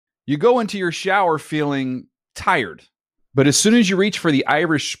You go into your shower feeling tired, but as soon as you reach for the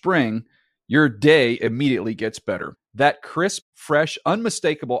Irish Spring, your day immediately gets better. That crisp, fresh,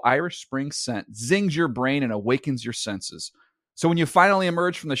 unmistakable Irish Spring scent zings your brain and awakens your senses. So when you finally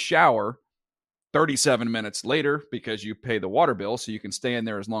emerge from the shower 37 minutes later, because you pay the water bill so you can stay in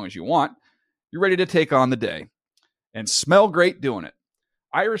there as long as you want, you're ready to take on the day and smell great doing it.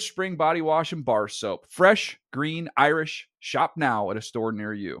 Irish Spring Body Wash and Bar Soap. Fresh, green, Irish. Shop now at a store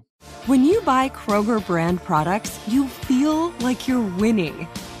near you. When you buy Kroger brand products, you feel like you're winning.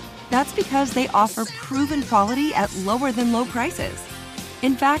 That's because they offer proven quality at lower than low prices.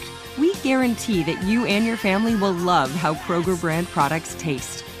 In fact, we guarantee that you and your family will love how Kroger brand products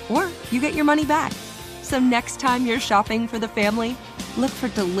taste, or you get your money back. So next time you're shopping for the family, look for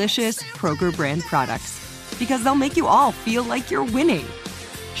delicious Kroger brand products, because they'll make you all feel like you're winning.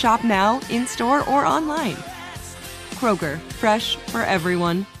 Shop now, in-store, or online. Kroger, fresh for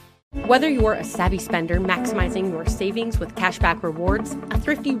everyone. Whether you're a savvy spender maximizing your savings with cashback rewards, a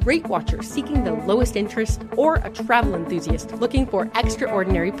thrifty rate watcher seeking the lowest interest, or a travel enthusiast looking for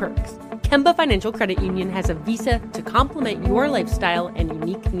extraordinary perks, Kemba Financial Credit Union has a visa to complement your lifestyle and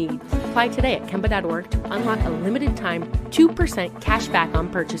unique needs. Apply today at Kemba.org to unlock a limited time 2% cash back on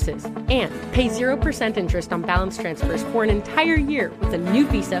purchases and pay 0% interest on balance transfers for an entire year with a new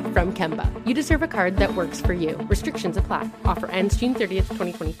visa from Kemba. You deserve a card that works for you. Restrictions apply. Offer ends June 30th,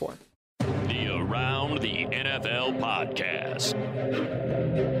 2024. The Around the NFL podcast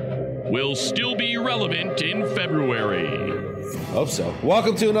will still be relevant in February. Hope so.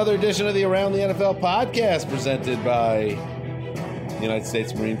 Welcome to another edition of the Around the NFL podcast presented by the United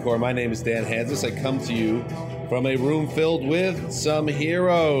States Marine Corps. My name is Dan Hanzus. I come to you from a room filled with some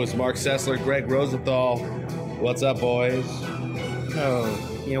heroes. Mark Sessler, Greg Rosenthal. What's up, boys?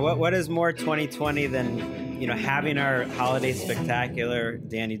 Oh, you know what is more 2020 than, you know, having our holiday spectacular.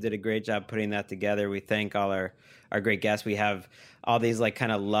 Dan, you did a great job putting that together. We thank all our great guests. We have all these like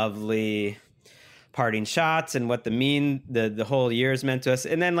kind of lovely parting shots and what the whole year is meant to us.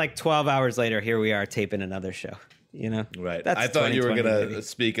 And then like 12 hours later, here we are taping another show, you know? Right. That's I thought you were going to to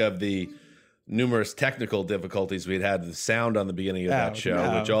speak of the numerous technical difficulties we'd had with the sound on the beginning of that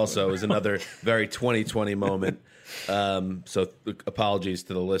show, which also is another very 2020 moment. So apologies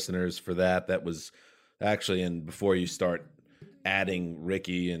to the listeners for that. That was actually, and before you start adding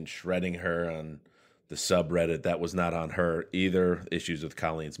Ricky and shredding her on the subreddit, that was not on her either. Issues with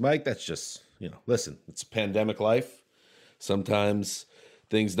Colleen's mic. That's just, you know, listen, it's pandemic life. Sometimes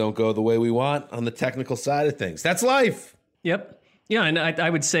things don't go the way we want on the technical side of things. That's life. Yep. Yeah, and I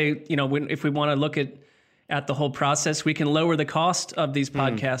would say, you know, if we want to look at the whole process, we can lower the cost of these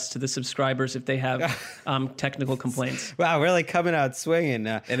podcasts to the subscribers if they have technical complaints. Wow, really coming out swinging.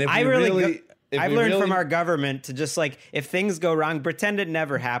 And if I've learned from our government to just like, if things go wrong, pretend it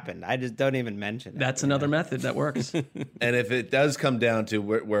never happened. I just don't even mention it. That's another method that works. And if it does come down to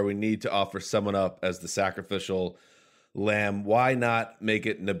where we need to offer someone up as the sacrificial lamb, why not make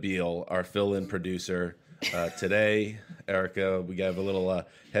it Nabil, our fill-in producer? Today, Erica, we have a little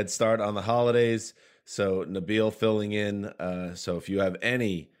head start on the holidays. So Nabil filling in. So if you have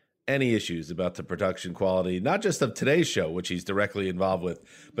any issues about the production quality, not just of today's show, which he's directly involved with,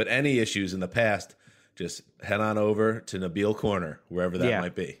 but any issues in the past, just head on over to Nabil Corner, wherever that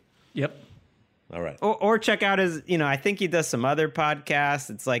might be. Yep. All right. Or check out his, you know, I think he does some other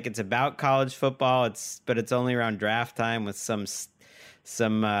podcasts. It's like, it's about college football. But it's only around draft time with some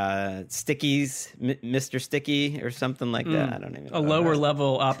stickies, Mr. Sticky or something like that. I don't even know. A lower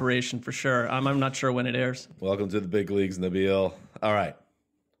level operation for sure. I'm not sure when it airs. Welcome to the big leagues, Nabil. All right.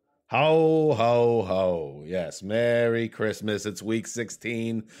 Ho, ho, ho. Yes, Merry Christmas. It's week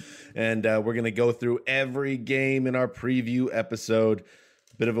 16, and we're going to go through every game in our preview episode.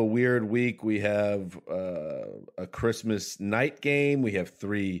 Bit of a weird week. We have a Christmas night game. We have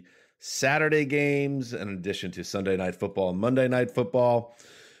 3 Saturday games in addition to Sunday Night Football and Monday Night Football.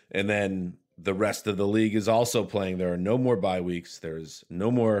 And then the rest of the league is also playing. There are no more bye weeks. There's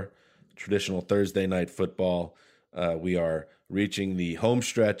no more traditional Thursday Night Football. We are reaching the home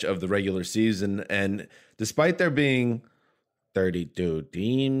stretch of the regular season. And despite there being 32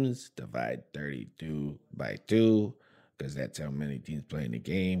 teams, divide 32 by 2, because that's how many teams play in the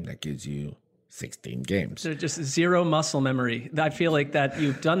game. That gives you 16 games. There's just zero muscle memory. I feel like that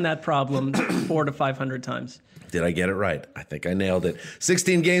you've done that problem 400 to 500 times. Did I get it right? I think I nailed it.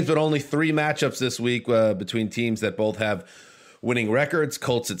 16 games, but only 3 matchups this week between teams that both have winning records.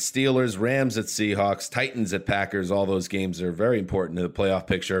 Colts at Steelers, Rams at Seahawks, Titans at Packers. All those games are very important to the playoff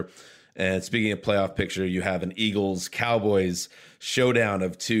picture. And speaking of playoff picture, you have an Eagles-Cowboys showdown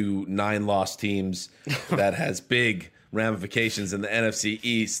of 2 9-loss teams that has big ramifications in the NFC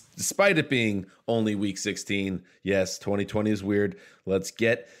East, despite it being only week 16. Yes, 2020 is weird. Let's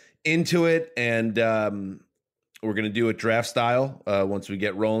get into it. And we're going to do it draft style once we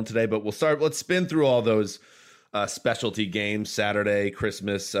get rolling today. But let's spin through all those specialty games, Saturday,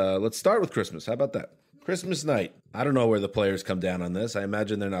 Christmas. Let's start with Christmas. How about that? Christmas night. I don't know where the players come down on this. I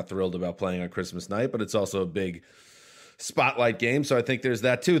imagine they're not thrilled about playing on Christmas night, but it's also a big spotlight game. So I think there's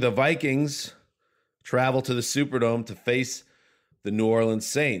that too. The Vikings travel to the Superdome to face the New Orleans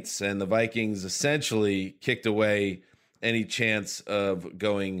Saints, and the Vikings essentially kicked away any chance of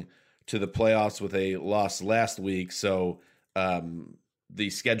going to the playoffs with a loss last week. So the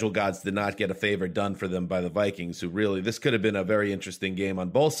schedule gods did not get a favor done for them by the Vikings, who really, this could have been a very interesting game on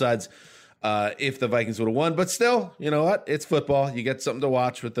both sides if the Vikings would have won. But still, you know what? It's football. You get something to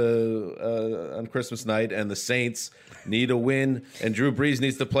watch with on Christmas night, and the Saints need a win, and Drew Brees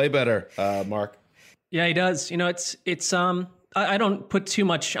needs to play better, Mark. Yeah, he does. You know, it's I don't put too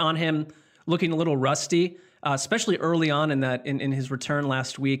much on him looking a little rusty, especially early on in his return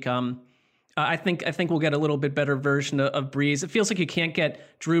last week. I think we'll get a little bit better version of Brees. It feels like you can't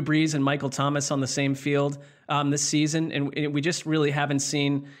get Drew Brees and Michael Thomas on the same field this season, and we just really haven't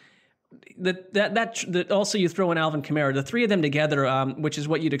seen that. Also, you throw in Alvin Kamara, the three of them together, which is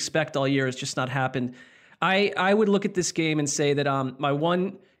what you'd expect all year, has just not happened. I would look at this game and say that my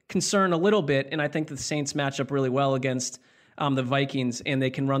one concern a little bit, and I think the Saints match up really well against the Vikings, and they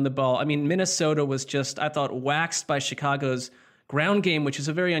can run the ball. I mean, Minnesota was just, I thought, waxed by Chicago's ground game, which is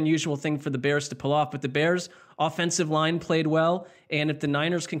a very unusual thing for the Bears to pull off. But the Bears' offensive line played well, and if the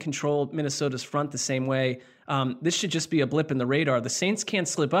Niners can control Minnesota's front the same way, this should just be a blip in the radar. The Saints can't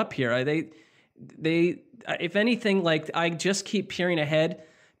slip up here. They, if anything, like, I just keep peering ahead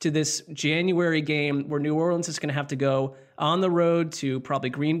to this January game where New Orleans is going to have to go on the road to probably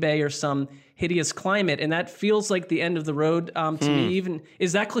Green Bay or some hideous climate, and that feels like the end of the road to me. Even,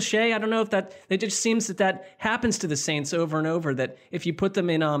 is that cliche? I don't know if that, it just seems that happens to the Saints over and over, that if you put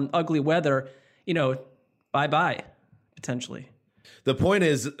them in ugly weather, you know, bye-bye, potentially. The point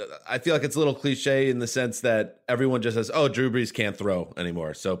is, I feel like it's a little cliche in the sense that everyone just says, oh, Drew Brees can't throw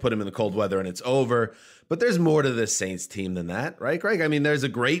anymore, so put him in the cold weather and it's over. But there's more to this Saints team than that, right, Greg? I mean, there's a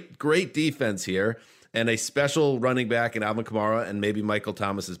great defense here and a special running back in Alvin Kamara, and maybe Michael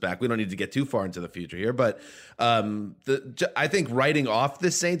Thomas is back. We don't need to get too far into the future here, but I think writing off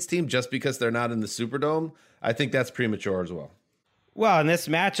this Saints team just because they're not in the Superdome, I think that's premature as well. Well, and this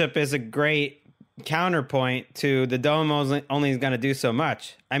matchup is a great counterpoint to the Dome only is going to do so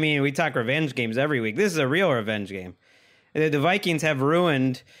much. I mean, we talk revenge games every week. This is a real revenge game. The Vikings have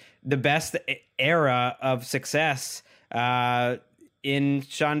ruined the best era of success in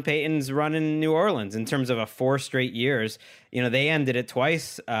Sean Payton's run in New Orleans in terms of 4 straight years. You know, they ended it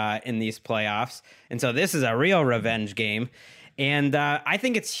twice in these playoffs. And so this is a real revenge game. And I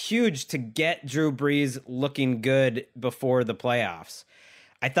think it's huge to get Drew Brees looking good before the playoffs.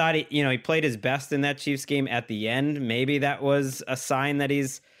 I thought he played his best in that Chiefs game at the end. Maybe that was a sign that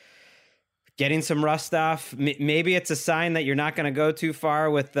he's getting some rust off. Maybe it's a sign that you're not going to go too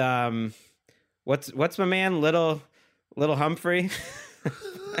far with what's my man, Little Humphrey.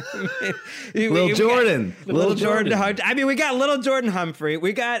 Little Jordan. I mean, we got Little Jordan Humphrey.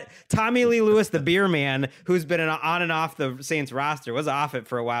 We got Tommy Lee Lewis, the beer man, who's been on and off the Saints roster, was off it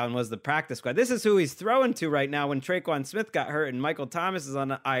for a while and was the practice squad. This is who he's throwing to right now when Traquan Smith got hurt and Michael Thomas is on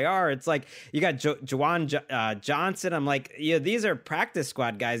the IR. It's like you got Juwan Johnson. I'm like, yeah, these are practice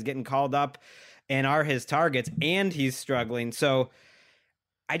squad guys getting called up and are his targets, and he's struggling. So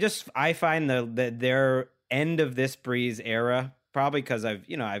I find their end of this Brees era, probably because I've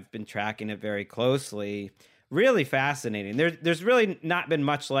been tracking it very closely, really fascinating. There's really not been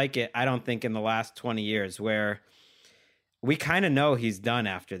much like it, I don't think, in the last 20 years, where we kind of know he's done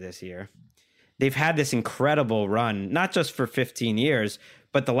after this year. They've had this incredible run, not just for 15 years,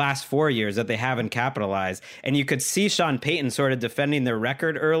 but the last 4 years that they haven't capitalized. And you could see Sean Payton sort of defending their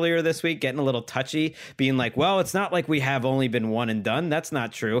record earlier this week, getting a little touchy, being like, well, it's not like we have only been one and done. That's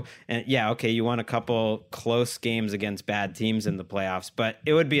not true. And yeah, okay, you won a couple close games against bad teams in the playoffs, but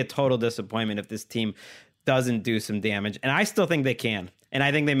it would be a total disappointment if this team doesn't do some damage. And I still think they can. And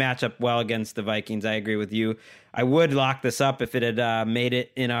I think they match up well against the Vikings. I agree with you. I would lock this up if it had made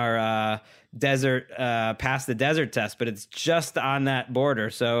it in our past the desert test, but it's just on that border.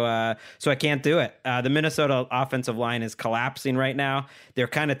 So I can't do it. The Minnesota offensive line is collapsing right now. They're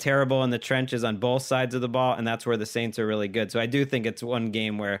kind of terrible in the trenches on both sides of the ball, and that's where the Saints are really good. So I do think it's one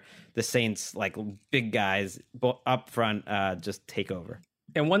game where the Saints, like big guys up front, just take over.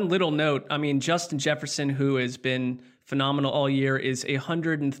 And one little note, I mean, Justin Jefferson, who has been phenomenal all year, is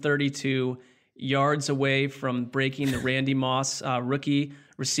 132 yards away from breaking the Randy Moss rookie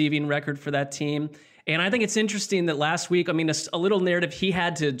receiving record for that team. And I think it's interesting that last week, I mean, a little narrative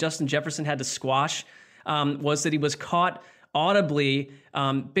Justin Jefferson had to squash was that he was caught audibly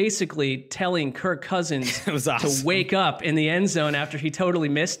basically telling Kirk Cousins it was awesome. to wake up in the end zone after he totally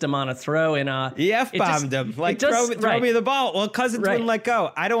missed him on a throw. And he F-bombed him. Like, throw me the ball. Well, Cousins wouldn't let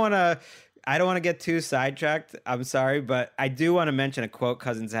go. I don't want to get too sidetracked. I'm sorry, but I do want to mention a quote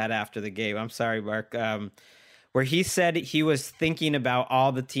Cousins had after the game. I'm sorry, Mark. Where he said he was thinking about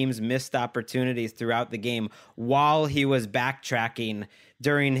all the team's missed opportunities throughout the game while he was backtracking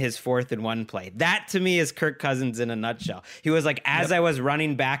during his 4th and 1 play. That to me is Kirk Cousins in a nutshell. He was like, as I was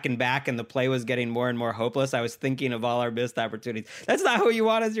running back and the play was getting more and more hopeless, I was thinking of all our missed opportunities. That's not who you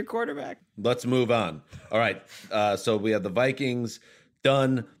want as your quarterback. Let's move on. All right. So we have the Vikings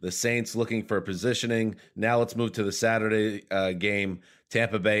done, the Saints looking for positioning. Now let's move to the Saturday game,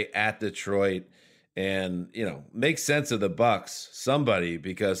 Tampa Bay at Detroit. And, make sense of the Bucs, somebody,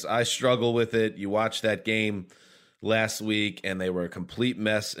 because I struggle with it. You watched that game last week, and they were a complete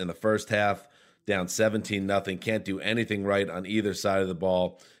mess in the first half, down 17-0, can't do anything right on either side of the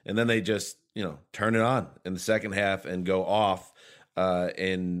ball. And then they just, turn it on in the second half and go off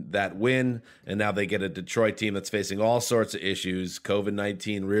in that win. And now they get a Detroit team that's facing all sorts of issues.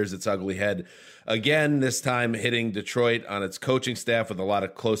 COVID-19 rears its ugly head again, this time hitting Detroit on its coaching staff with a lot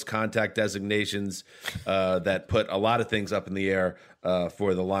of close contact designations that put a lot of things up in the air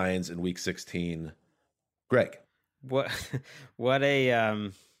for the Lions in Week 16. Greg. What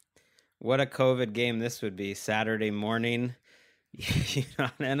a COVID game this would be. Saturday morning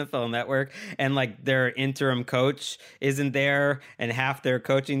on NFL Network, and like their interim coach isn't there, and half their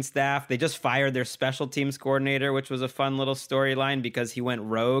coaching staff, they just fired their special teams coordinator, which was a fun little storyline because he went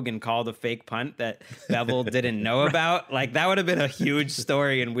rogue and called a fake punt that Bevel didn't know about. Like, that would have been a huge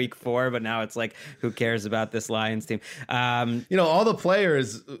story in Week 4, but now it's like, who cares about this Lions team? All the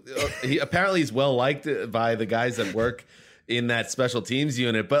players, he's well liked by the guys that work in that special teams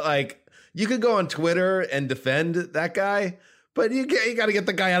unit, but like, you could go on Twitter and defend that guy, but you got to get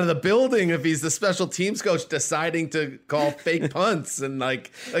the guy out of the building if he's the special teams coach deciding to call fake punts. And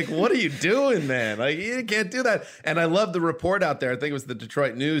like, what are you doing, man? Like, you can't do that. And I love the report out there. I think it was the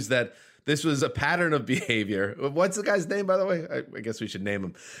Detroit News that this was a pattern of behavior. What's the guy's name, by the way? I guess we should name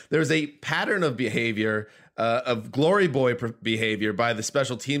him. There's a pattern of behavior, of glory boy behavior by the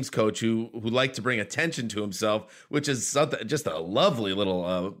special teams coach who liked to bring attention to himself, which is something, just a lovely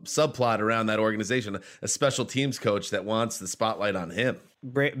little subplot around that organization. A special teams coach that wants the spotlight on him.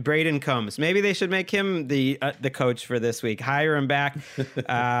 Braden Combs. Maybe they should make him the coach for this week. Hire him back.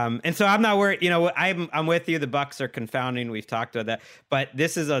 And so I'm not worried. I'm with you. The Bucs are confounding. We've talked about that. But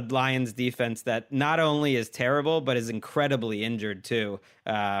this is a Lions defense that not only is terrible, but is incredibly injured too.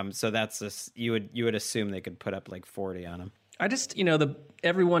 So that's you would assume they could put up like 40 on him. I just,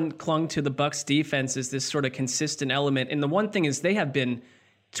 everyone clung to the Bucs defense as this sort of consistent element. And the one thing is they have been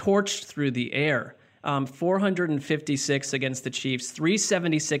torched through the air. 456 against the Chiefs,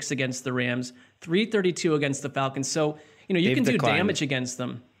 376 against the Rams, 332 against the Falcons. So, you can do damage against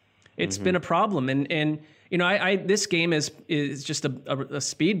them. It's been a problem. And this game is just a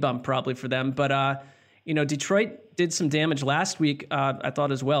speed bump probably for them. But, Detroit did some damage last week, I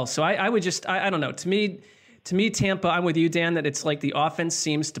thought as well. So I would just, I don't know. To me, Tampa, I'm with you, Dan, that it's like the offense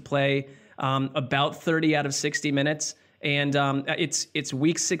seems to play about 30 out of 60 minutes. And it's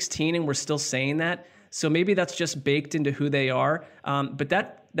Week 16, and we're still saying that. So maybe that's just baked into who they are. But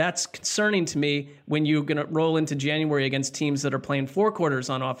that's concerning to me when you're going to roll into January against teams that are playing 4 quarters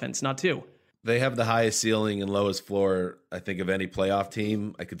on offense, not 2. They have the highest ceiling and lowest floor, I think, of any playoff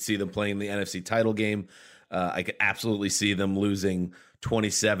team. I could see them playing the NFC title game. I could absolutely see them losing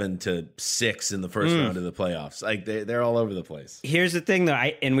 27-6 in the first round of the playoffs. Like, they're all over the place. Here's the thing, though,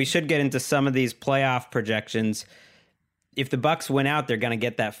 and we should get into some of these playoff projections. If the Bucs win out, they're going to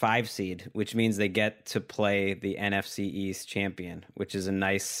get that 5 seed, which means they get to play the NFC East champion, which is a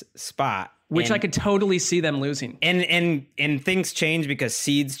nice spot. Which I could totally see them losing. And things change because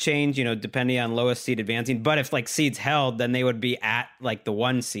seeds change, depending on lowest seed advancing. But if like seeds held, then they would be at like the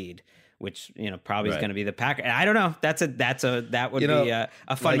 1 seed, which probably is going to be the Packers. I don't know. That would be a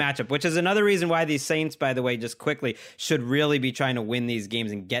fun matchup, which is another reason why these Saints, by the way, just quickly, should really be trying to win these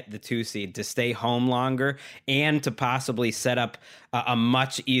games and get the 2 seed to stay home longer and to possibly set up a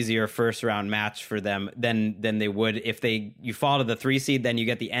much easier first round match for them than they would if you fall to the 3 seed. Then you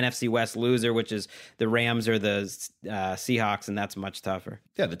get the NFC West loser, which is the Rams or the Seahawks, and that's much tougher.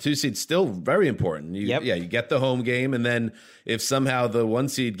 Yeah, the 2 seed's still very important. You get the home game, and then if somehow the 1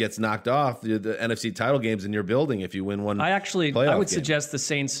 seed gets knocked off the NFC title games in your building if you win one. I would game. Suggest the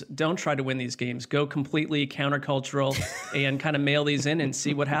Saints don't try to win these games. Go completely countercultural and kind of mail these in and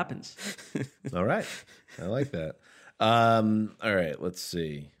see what happens. All right. I like that. All right, let's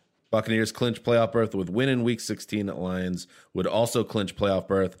see. Buccaneers clinch playoff berth with win in Week 16 at Lions. Would also clinch playoff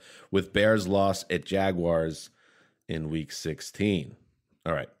berth with Bears loss at Jaguars in Week 16.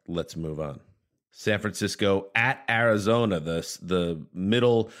 All right, let's move on. San Francisco at Arizona, the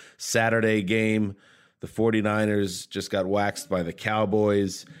middle Saturday game. The 49ers just got waxed by the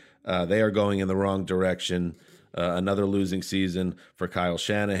Cowboys. They are going in the wrong direction. Another losing season for Kyle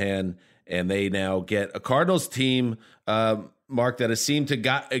Shanahan. And they now get a Cardinals team, Mark, that has seemed to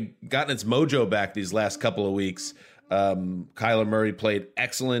gotten its mojo back these last couple of weeks. Kyler Murray played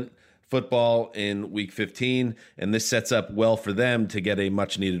excellent football in Week 15, and this sets up well for them to get a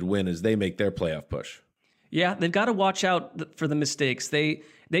much-needed win as they make their playoff push. Yeah, they've got to watch out for the mistakes. They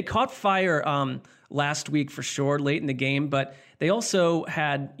caught fire last week for sure, late in the game, but they also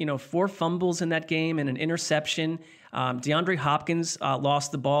had 4 fumbles in that game and an interception. DeAndre Hopkins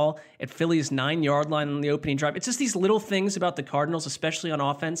lost the ball at Philly's 9-yard line on the opening drive. It's just these little things about the Cardinals, especially on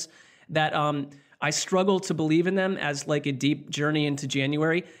offense, that I struggle to believe in them as like a deep journey into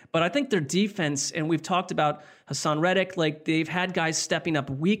January. But I think their defense, and we've talked about Hassan Reddick, like they've had guys stepping up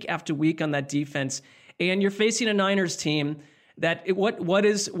week after week on that defense. And you're facing a Niners team that what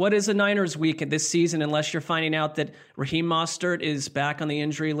is a Niners week this season unless you're finding out that Raheem Mostert is back on the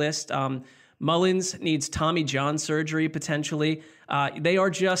injury list. Mullins needs Tommy John surgery potentially. They are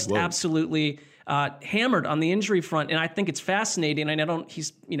just absolutely hammered on the injury front, and I think it's fascinating. And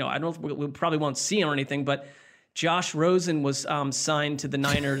we probably won't see him or anything, but Josh Rosen was signed to the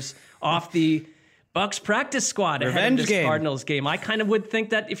Niners off the Bucs practice squad ahead of this Cardinals game. I kind of would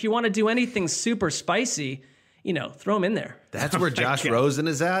think that if you want to do anything super spicy, throw him in there. That's where Josh Rosen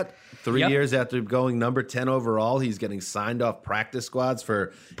is at. 3 years after going number 10 overall, he's getting signed off practice squads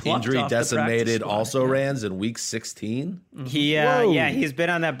for injury-decimated also-rans in Week 16. He's been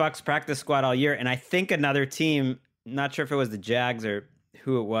on that Bucs practice squad all year, and I think another team, not sure if it was the Jags or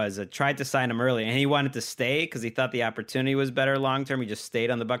who it was, tried to sign him early, and he wanted to stay because he thought the opportunity was better long-term. He just stayed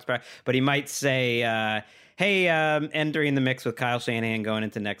on the Bucs practice, but he might say, entering the mix with Kyle Shanahan going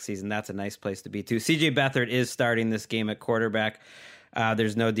into next season, that's a nice place to be too. CJ Beathard is starting this game at quarterback.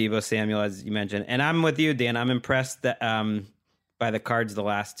 There's no Deebo Samuel, as you mentioned. And I'm with you, Dan. I'm impressed that, by the Cards the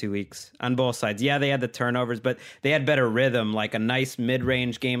last 2 weeks on both sides. Yeah, they had the turnovers, but they had better rhythm, like a nice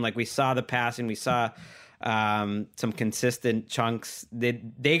mid-range game. Like we saw the passing. We saw some consistent chunks.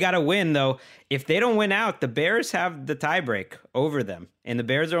 They got to win, though. If they don't win out, the Bears have the tiebreak over them. And the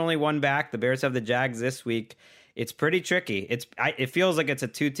Bears are only one back. The Bears have the Jags this week. It's pretty tricky. It feels like it's a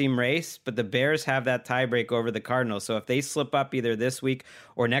 2-team race, but the Bears have that tiebreak over the Cardinals. So if they slip up either this week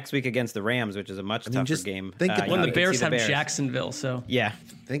or next week against the Rams, which is a much tougher game, when the Bears have Jacksonville. So yeah,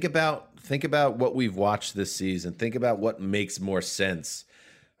 think about what we've watched this season. Think about what makes more sense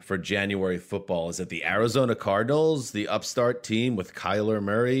for January football. Is it the Arizona Cardinals, the upstart team with Kyler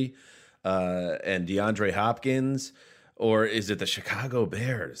Murray and DeAndre Hopkins? Or is it the Chicago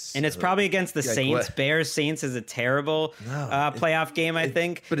Bears? And it's probably against the Saints. Bears-Saints is a terrible playoff game, I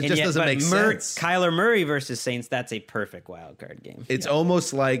think. But it just doesn't make sense. Kyler Murray versus Saints, that's a perfect wild card game. It's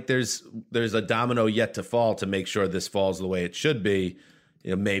almost like there's a domino yet to fall to make sure this falls the way it should be.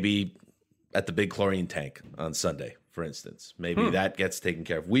 Maybe at the big chlorine tank on Sunday, for instance. Maybe that gets taken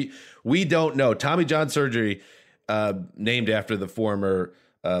care of. We don't know. Tommy John surgery, named after the former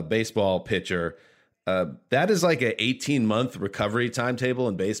baseball pitcher, that is like an 18-month recovery timetable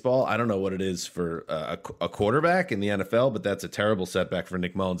in baseball. I don't know what it is for a quarterback in the NFL, but that's a terrible setback for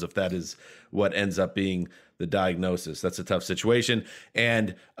Nick Mullins if that is what ends up being the diagnosis. That's a tough situation.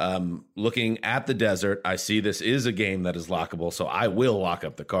 And looking at the desert, I see this is a game that is lockable, so I will lock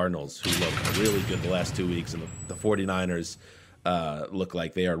up the Cardinals, who look really good the last 2 weeks, and the 49ers look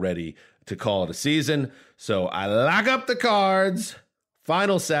like they are ready to call it a season. So I lock up the Cards.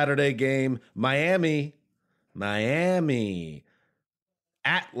 Final Saturday game, Miami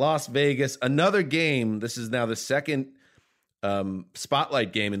at Las Vegas. Another game. This is now the second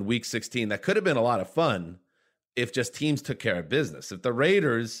spotlight game in Week 16. That could have been a lot of fun if just teams took care of business. If the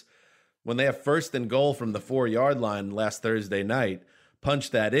Raiders, when they have 1st and goal from the 4-yard line last Thursday night,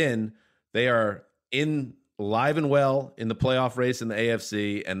 punch that in, they are alive and well in the playoff race in the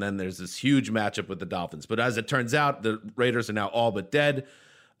AFC, and then there's this huge matchup with the Dolphins. But as it turns out, the Raiders are now all but dead,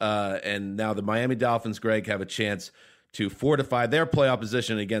 and now the Miami Dolphins, Greg, have a chance to fortify their playoff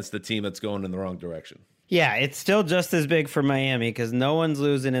position against the team that's going in the wrong direction. Yeah, it's still just as big for Miami because no one's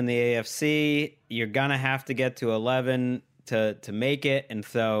losing in the AFC. You're going to have to get to 11 to make it, and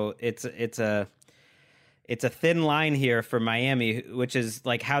so it's a thin line here for Miami, which is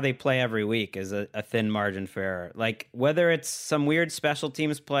like how they play every week, is a thin margin for error. Like whether it's some weird special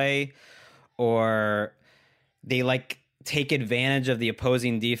teams play or they like take advantage of the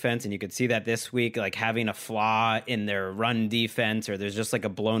opposing defense, and you could see that this week, like having a flaw in their run defense, or there's just like a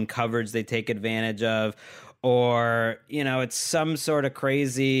blown coverage they take advantage of, or it's some sort of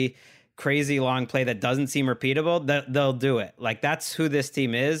crazy long play that doesn't seem repeatable, they'll do it. Like that's who this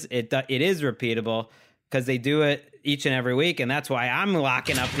team is. It is repeatable because they do it each and every week, and that's why I'm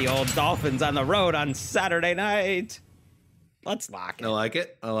locking up the old Dolphins on the road on Saturday night. Let's lock it.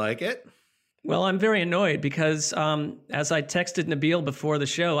 I like it. Well, I'm very annoyed because as I texted Nabil before the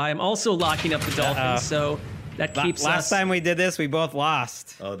show, I am also locking up the Dolphins. So that keeps Last time we did this, we both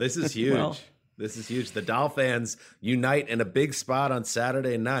lost. Oh, this is huge. Well, this is huge. The Dolphins unite in a big spot on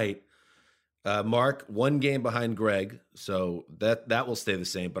Saturday night. Mark, one game behind Greg, so that will stay the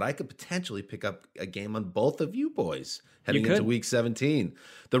same. But I could potentially pick up a game on both of you boys heading into Week 17.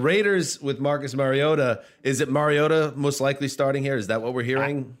 The Raiders with Marcus Mariota. Is it Mariota most likely starting here? Is that what we're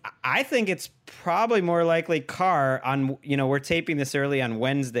hearing? I think it's probably more likely Carr. We're taping this early on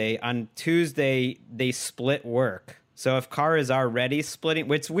Wednesday. On Tuesday, they split work. So if Carr is already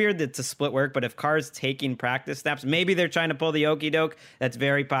splitting, it's weird that to split work, but if Carr is taking practice snaps, maybe they're trying to pull the okey doke. That's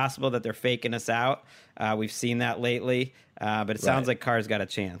very possible that they're faking us out. We've seen that lately, but it sounds like Carr's got a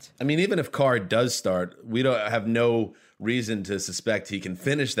chance. I mean, even if Carr does start, we don't have no reason to suspect he can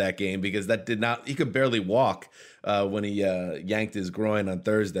finish that game because he could barely walk when he yanked his groin on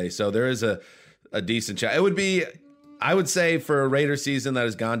Thursday. So there is a decent chance. It would be, I would say, for a Raider season that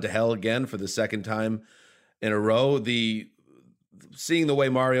has gone to hell again for the second time in a row, seeing the way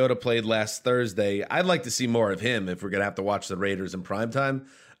Mariota played last Thursday, I'd like to see more of him if we're going to have to watch the Raiders in primetime.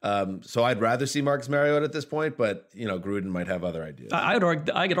 So I'd rather see Marcus Mariota at this point, but Gruden might have other ideas. I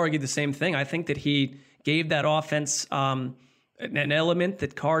could argue the same thing. I think that he gave that offense an element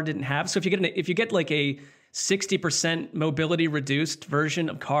that Carr didn't have. So if you get like a 60% mobility reduced version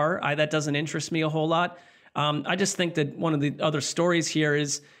of Carr, that doesn't interest me a whole lot. I just think that one of the other stories here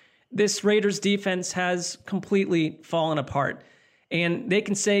is this Raiders defense has completely fallen apart. And they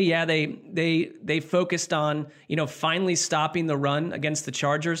can say, yeah, they focused on, finally stopping the run against the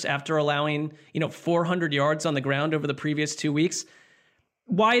Chargers after allowing, 400 yards on the ground over the previous 2 weeks.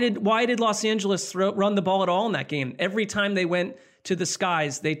 Why did Los Angeles run the ball at all in that game? Every time they went to the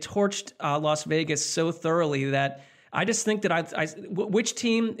skies, they torched Las Vegas so thoroughly that I just think that which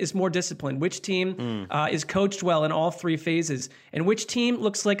team is more disciplined, which team is coached well in all three phases, and which team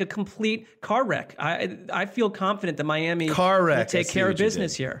looks like a complete car wreck. I feel confident that Miami will take care of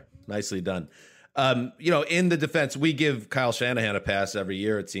business here. Nicely done. In the defense, we give Kyle Shanahan a pass every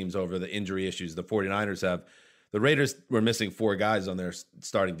year, it seems, over the injury issues the 49ers have. The Raiders were missing 4 guys on their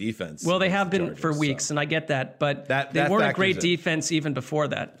starting defense. Well, they have been for weeks, and I get that, but they weren't a great defense even before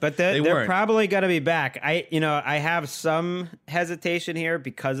that. But they're probably going to be back. I have some hesitation here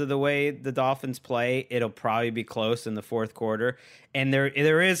because of the way the Dolphins play. It'll probably be close in the fourth quarter, and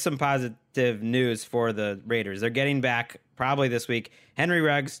there is some positive news for the Raiders. They're getting back probably this week Henry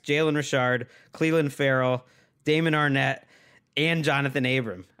Ruggs, Jalen Richard, Cleveland Farrell, Damon Arnett, and Jonathan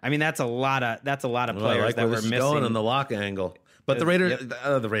Abram. I mean, that's a lot of players that we're missing. Going on the lock angle, but the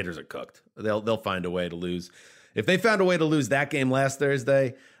Raiders are cooked. They'll find a way to lose. If they found a way to lose that game last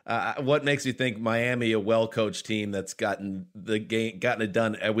Thursday, what makes you think Miami, a well-coached team that's gotten it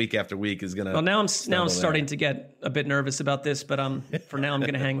done week after week, is going to? Well, now I'm starting to get a bit nervous about this, but for now I'm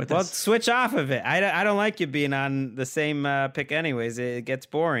going to hang with this. Well, switch off of it. I don't like you being on the same pick, anyways. It gets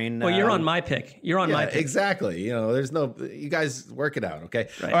boring. Well, you're on my pick. You're on my pick. Exactly. You guys work it out. Okay.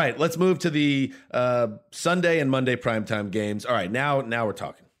 Right. All right. Let's move to the Sunday and Monday primetime games. All right. Now we're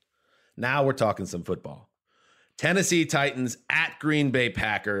talking. Now we're talking some football. Tennessee Titans at Green Bay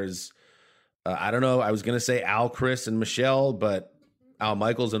Packers. I don't know. I was going to say Al, Chris, and Michelle, but Al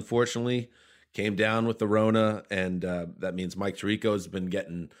Michaels, unfortunately, came down with the Rona, and that means Mike Tirico has been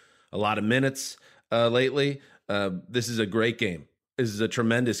getting a lot of minutes lately. This is a great game. This is a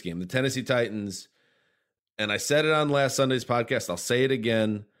tremendous game. The Tennessee Titans, and I said it on last Sunday's podcast, I'll say it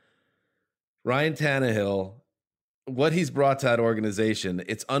again, Ryan Tannehill, what he's brought to that organization,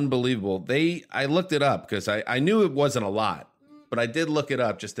 it's unbelievable. I looked it up because I knew it wasn't a lot, but I did look it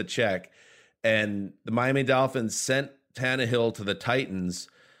up just to check. And the Miami Dolphins sent Tannehill to the Titans.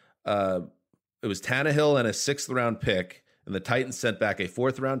 It was Tannehill and a 6th-round pick, and the Titans sent back a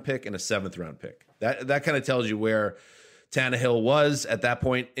 4th-round pick and a 7th-round pick. That kind of tells you where Tannehill was at that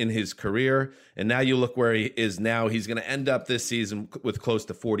point in his career. And now you look where he is now. He's going to end up this season with close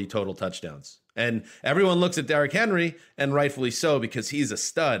to 40 total touchdowns. And everyone looks at Derrick Henry, and rightfully so, because he's a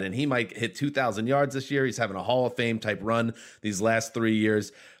stud and he might hit 2,000 yards this year. He's having a Hall of Fame type run these last 3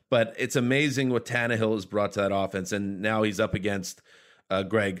 years. But it's amazing what Tannehill has brought to that offense. And now he's up against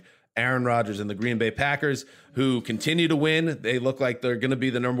Greg, Aaron Rodgers and the Green Bay Packers, who continue to win. They look like they're going to be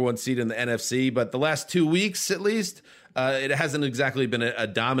the number one seed in the NFC. But the last 2 weeks, at least, it hasn't exactly been a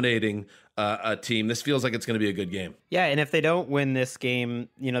dominating team. This feels like it's going to be a good game. Yeah, and if they don't win this game,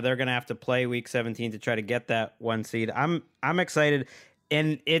 they're going to have to play Week 17 to try to get that 1 seed. I'm excited.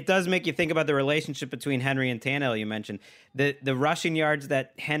 And it does make you think about the relationship between Henry and Tannehill. You mentioned the rushing yards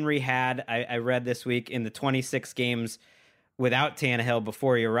that Henry had, I read this week, in the 26 games without Tannehill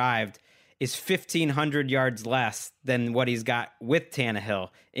before he arrived, is 1,500 yards less than what he's got with Tannehill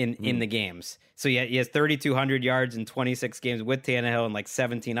in the games. So he has 3,200 yards in 26 games with Tannehill and like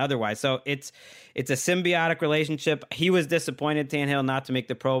 17 otherwise. So it's a symbiotic relationship. He was disappointed, Tannehill, not to make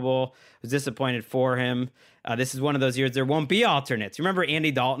the Pro Bowl. Was disappointed for him. This is one of those years there won't be alternates. You remember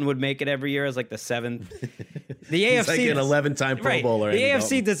Andy Dalton would make it every year as like the seventh. The AFC, he's like an 11-time Pro Bowler. The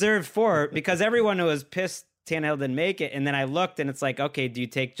AFC deserved 4 because everyone was pissed Tannehill didn't make it. And then I looked and it's like, okay, do you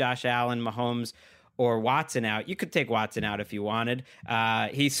take Josh Allen, Mahomes, or Watson out? You could take Watson out if you wanted.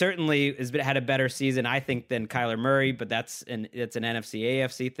 He certainly had a better season, I think, than Kyler Murray, but it's an NFC,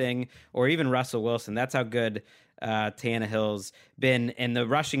 AFC thing, or even Russell Wilson. That's how good Tannehill's been. And the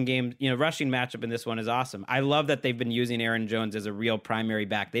rushing game, rushing matchup in this one is awesome. I love that they've been using Aaron Jones as a real primary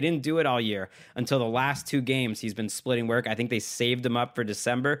back. They didn't do it all year until the last 2 games. He's been splitting work. I think they saved him up for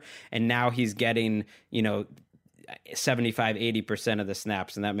December, and now he's getting, 75-80% of the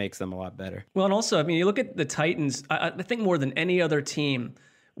snaps, and that makes them a lot better. Well, and also, you look at the Titans, I think more than any other team,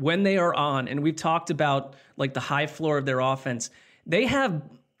 when they are on, and we've talked about like the high floor of their offense, they have,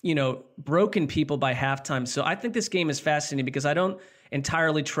 broken people by halftime. So I think this game is fascinating because I don't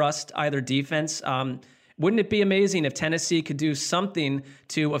entirely trust either defense. Wouldn't it be amazing if Tennessee could do something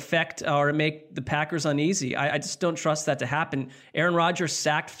to affect or make the Packers uneasy? I just don't trust that to happen. Aaron Rodgers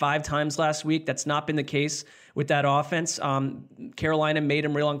sacked 5 times last week. That's not been the case with that offense. Carolina made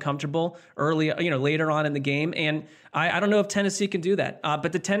him real uncomfortable later on in the game. And I don't know if Tennessee can do that.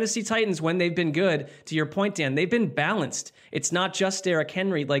 But the Tennessee Titans, when they've been good, to your point, Dan, they've been balanced. It's not just Derrick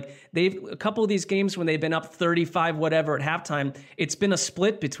Henry. Like a couple of these games when they've been up 35, whatever at halftime, it's been a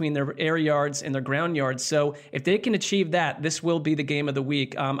split between their air yards and their ground yards. So if they can achieve that, this will be the game of the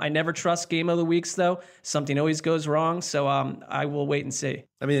week. I never trust game of the weeks, though. Something always goes wrong. So I will wait and see.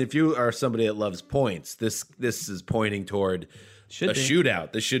 I mean, if you are somebody that loves points, this is pointing toward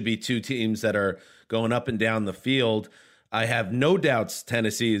shootout. This should be 2 teams that are going up and down the field. I have no doubts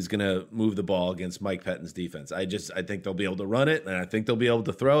Tennessee is going to move the ball against Mike Pettine's defense. I think they'll be able to run it, and I think they'll be able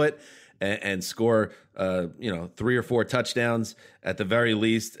to throw it and score 3 or 4 touchdowns at the very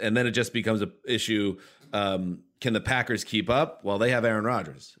least. And then it just becomes an issue. Can the Packers keep up? Well, they have Aaron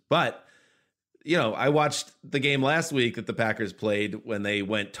Rodgers, but I watched the game last week that the Packers played when they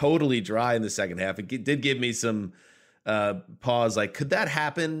went totally dry in the second half. It did give me some pause. Like, could that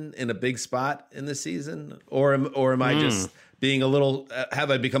happen in a big spot in the season? Or am I just being a little,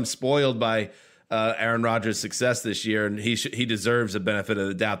 have I become spoiled by Aaron Rodgers' success this year? And he deserves a benefit of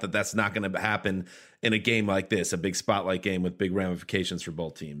the doubt that that's not going to happen in a game like this, a big spotlight game with big ramifications for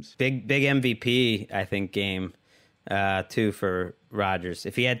both teams. Big MVP, I think, game. Too for Rodgers.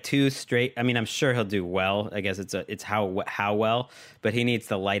 If he had 2 straight, I'm sure he'll do well. I guess it's how well, but he needs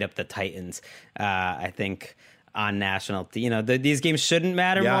to light up the Titans. I think on national, these games shouldn't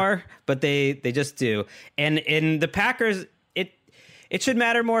matter more, but they just do. And in the Packers, it should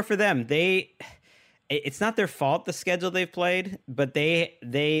matter more for them. It's not their fault, the schedule they've played, but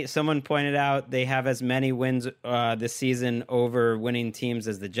someone pointed out they have as many wins this season over winning teams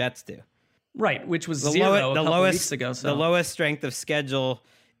as the Jets do. Right, which was the couple weeks ago. So. The lowest strength of schedule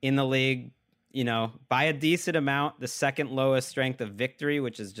in the league, by a decent amount. The second lowest strength of victory,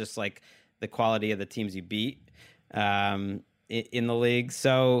 which is just like the quality of the teams you beat in the league.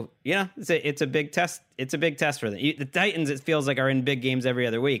 So, it's a big test. It's a big test for them. The Titans, it feels like, are in big games every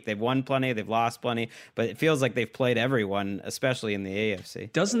other week. They've won plenty, they've lost plenty, but it feels like they've played everyone, especially in the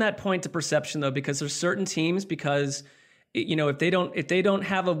AFC. Doesn't that point to perception, though? Because there's certain teams, if they don't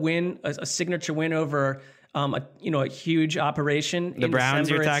have a win, a signature win over a huge operation. The Browns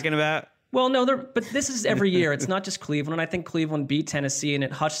December, you're talking about? Well, no, but this is every year. It's not just Cleveland. I think Cleveland beat Tennessee and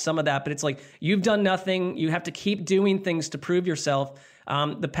it hushed some of that, but it's like you've done nothing. You have to keep doing things to prove yourself.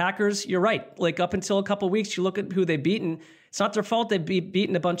 The Packers, you're right. Like up until a couple of weeks, you look at who they've beaten. It's not their fault they've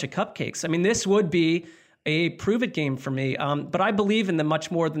beaten a bunch of cupcakes. This would be a prove it game for me. But I believe in them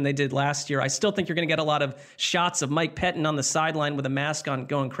much more than they did last year. I still think you're going to get a lot of shots of Mike Pettin on the sideline with a mask on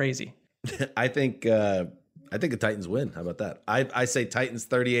going crazy. I think the Titans win. How about that? I say Titans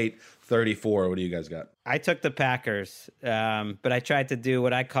 38-34. What do you guys got? I took the Packers, but I tried to do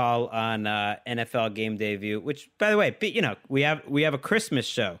what I call on NFL Game Day View, which, by the way, we have a Christmas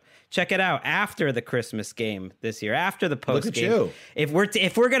show. Check it out after the Christmas game this year, after the post game. Look at you.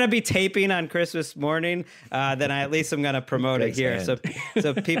 If we're gonna be taping on Christmas morning, then I at least I'm gonna promote it here, so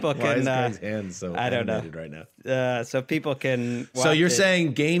people can. Why is Greg's hand so I don't know right now? So people can. Watch So you're it.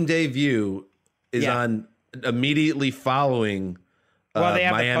 saying Game Day View is on immediately following Well, they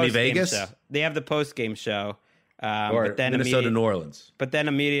have Miami the post-game Vegas show. They have the post game show, or but then Minnesota New Orleans. But then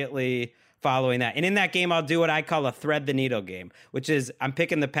immediately following that, and in that game, I'll do what I call a thread the needle game, which is I'm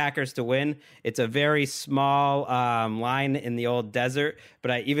picking the Packers to win. It's a very small line in the old desert,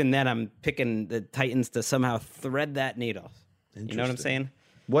 but even then, I'm picking the Titans to somehow thread that needle. You know what I'm saying?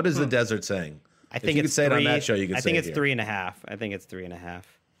 What is the desert saying? I think if you it's could say 3. it on that show. You can. I say think it it's here. 3.5. I think it's 3.5.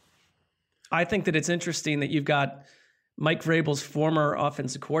 I think that it's interesting that you've got Mike Vrabel's former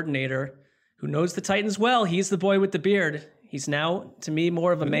offensive coordinator who knows the Titans well. He's the boy with the beard. He's now, to me,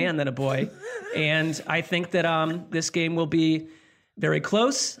 more of a man than a boy. And I think that this game will be very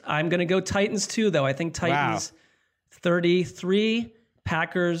close. I'm going to go Titans too, though. I think Titans 33,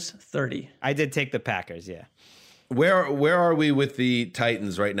 Packers 30. I did take the Packers, yeah. Where are we with the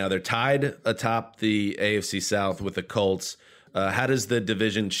Titans right now? They're tied atop the AFC South with the Colts. How does the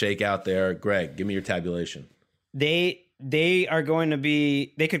division shake out there? Greg, give me your tabulation. They are going to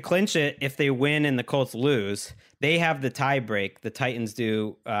be, they could clinch it if they win and the Colts lose. They have the tie break. The Titans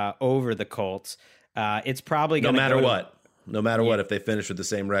do over the Colts. It's probably going to no matter what, if they finish with the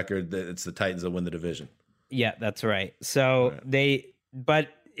same record, it's the Titans that win the division. Yeah, that's right. So but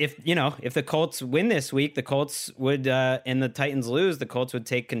if the Colts win this week, the Colts would, and the Titans lose, the Colts would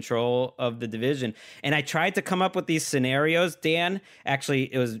take control of the division. And I tried to come up with these scenarios, Dan.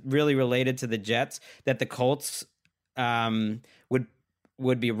 Actually, it was really related to the Jets, that the Colts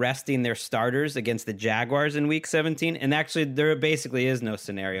would be resting their starters against the Jaguars in Week 17. And actually, there basically is no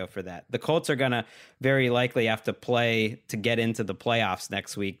scenario for that. The Colts are going to very likely have to play to get into the playoffs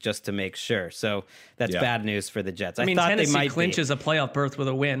next week just to make sure. So that's bad news for the Jets. I mean, thought Tennessee they might clinches a playoff berth with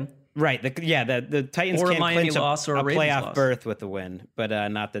a win. Right. The Titans or can't Miami clinch loss or a Ravens playoff loss. berth with a win, but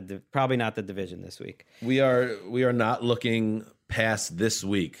probably not the division this week. We are not looking past this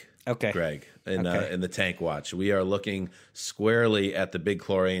week. Okay, Greg, in the tank watch. We are looking squarely at the big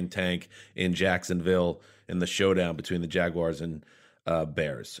chlorine tank in Jacksonville in the showdown between the Jaguars and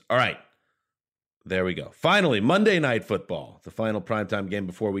Bears. All right. There we go. Finally, Monday Night Football, the final primetime game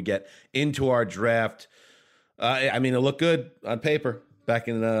before we get into our draft. It looked good on paper back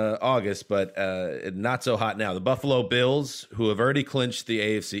in August, but not so hot now. The Buffalo Bills, who have already clinched the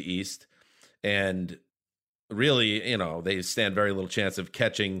AFC East, and really, they stand very little chance of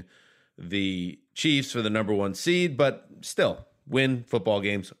catching the Chiefs for the number 1 seed, but still win football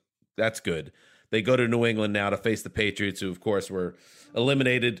games. That's good. They go to New England now to face the Patriots, who, of course, were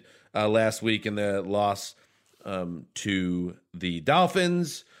eliminated last week in the loss to the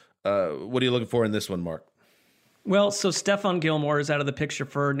Dolphins. What are you looking for in this one, Mark? Well, so Stephon Gilmore is out of the picture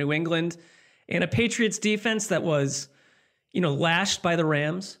for New England, and a Patriots defense that was, lashed by the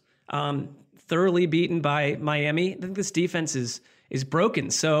Rams, thoroughly beaten by Miami. I think this defense is broken.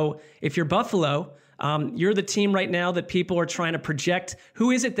 So if you're Buffalo, you're the team right now that people are trying to project.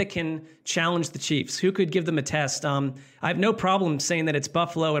 Who is it that can challenge the Chiefs? Who could give them a test? I have no problem saying that it's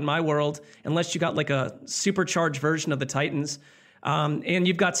Buffalo in my world, unless you got like a supercharged version of the Titans. And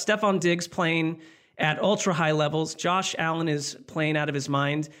you've got Stephon Diggs playing at ultra high levels. Josh Allen is playing out of his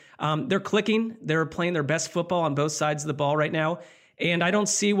mind. They're clicking. They're playing their best football on both sides of the ball right now. And I don't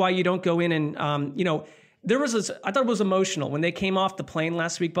see why you don't go in and, I thought it was emotional when they came off the plane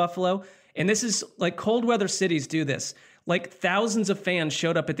last week, Buffalo. And this is like cold weather cities do this. Like thousands of fans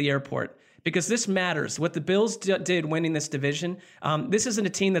showed up at the airport because this matters. What the Bills did winning this division, this isn't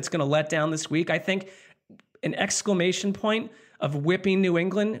a team that's going to let down this week. I think an exclamation point of whipping New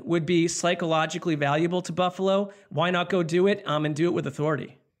England would be psychologically valuable to Buffalo. Why not go do it and do it with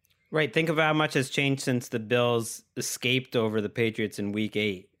authority? Right. Think of how much has changed since the Bills escaped over the Patriots in Week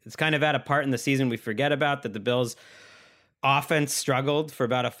 8. It's kind of at a part in the season we forget about, that the Bills' offense struggled for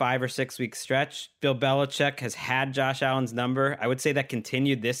about a 5 or 6 week stretch. Bill Belichick has had Josh Allen's number. I would say that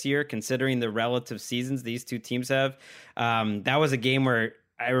continued this year, considering the relative seasons these two teams have. That was a game where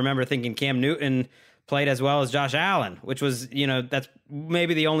I remember thinking Cam Newton played as well as Josh Allen, which was, that's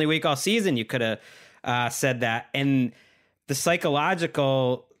maybe the only week all season you could have said that. And the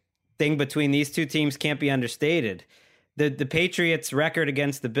psychological thing between these two teams can't be understated. The Patriots' record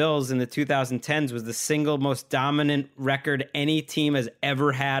against the Bills in the 2010s was the single most dominant record any team has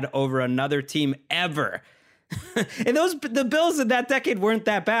ever had over another team ever. And the Bills in that decade weren't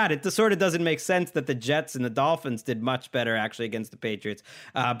that bad. It sort of doesn't make sense that the Jets and the Dolphins did much better actually against the Patriots,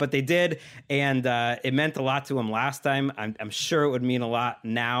 but they did, and it meant a lot to them last time. I'm sure it would mean a lot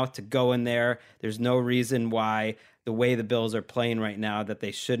now to go in there. There's no reason why the way the Bills are playing right now that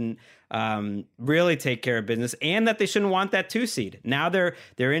they shouldn't really take care of business, and that they shouldn't want that 2 seed. Now they're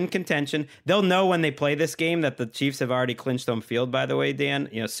in contention. They'll know when they play this game that the Chiefs have already clinched home field, by the way, Dan,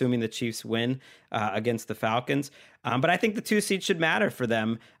 assuming the Chiefs win against the Falcons. But I think the 2 seed should matter for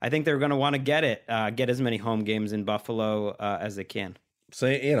them. I think they're going to want to get as many home games in Buffalo as they can.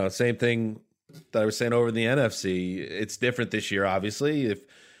 Same thing that I was saying over in the NFC. It's different this year, obviously,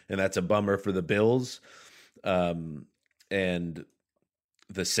 and that's a bummer for the Bills and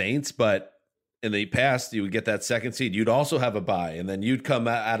the Saints. But in the past, you would get that 2nd seed. You'd also have a bye, and then you'd come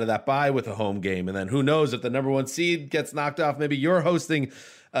out of that bye with a home game. And then who knows if the number 1 seed gets knocked off? Maybe you're hosting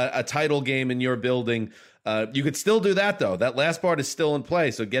a title game in your building. You could still do that, though. That last part is still in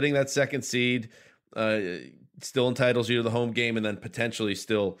play. So getting that 2nd seed still entitles you to the home game, and then potentially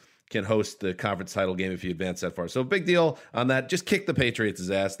still can host the conference title game if you advance that far. So big deal on that. Just kick the Patriots'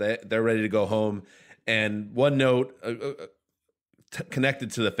 ass. They're ready to go home. And one note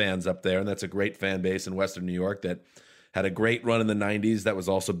connected to the fans up there, and that's a great fan base in Western New York that had a great run in the 90s. That was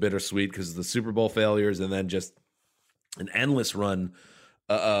also bittersweet because of the Super Bowl failures, and then just an endless run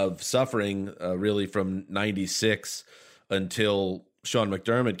of suffering really from 96 until Sean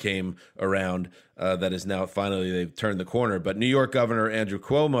McDermott came around. That is now finally they've turned the corner. But New York Governor Andrew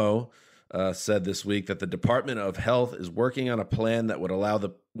Cuomo said this week that the Department of Health is working on a plan that would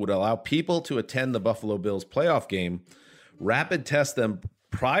allow people to attend the Buffalo Bills playoff game, rapid test them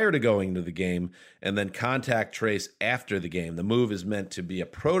prior to going to the game, and then contact trace after the game. The move is meant to be a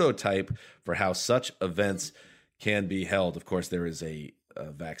prototype for how such events can be held. Of course, there is a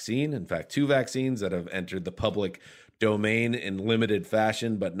vaccine, in fact, 2 vaccines that have entered the public domain in limited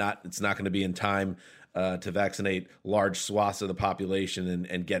fashion, but it's not going to be in time to vaccinate large swaths of the population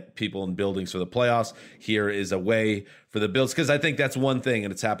and get people in buildings for the playoffs. Here is a way for the Bills, because I think that's one thing,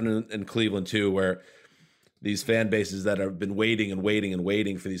 and it's happening in Cleveland too, where these fan bases that have been waiting and waiting and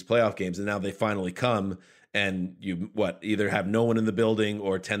waiting for these playoff games, and now they finally come, and you either have no one in the building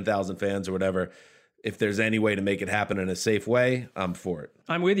or 10,000 fans or whatever. If there's any way to make it happen in a safe way, I'm for it.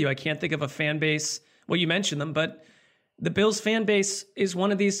 I'm with you. I can't think of a fan base. Well, you mentioned them, but the Bills fan base is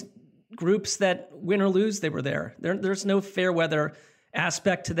one of these groups that win or lose, they were there. There's no fair weather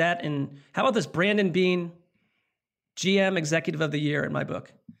aspect to that. And how about this? Brandon Beane, GM Executive of the Year in my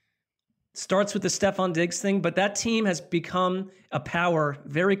book. Starts with the Stephon Diggs thing, but that team has become a power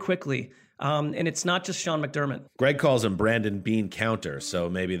very quickly. And it's not just Sean McDermott. Greg calls him Brandon Beane counter, so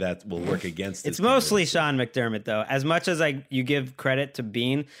maybe that will work against It's mostly Sean McDermott, though. As much as you give credit to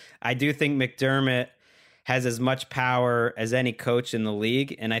Beane, I do think McDermott has as much power as any coach in the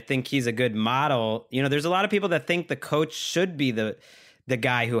league, and I think he's a good model. There's a lot of people that think the coach should be the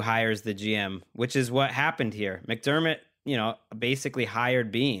guy who hires the GM, which is what happened here. McDermott, basically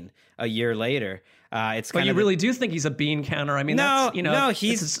hired Beane a year later. But you really do think he's a Beane counter? I mean,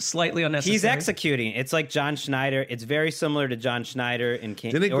 he's slightly unnecessary. He's executing. It's like John Schneider. It's very similar to John Schneider in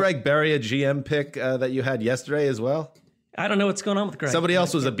Didn't Greg bury a GM pick that you had yesterday as well? I don't know what's going on with Greg. Somebody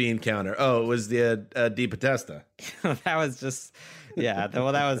else was a Beane counter. Oh, it was the Di Podesta. That was just, that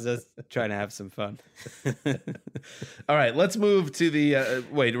was just trying to have some fun. All right, let's move to the.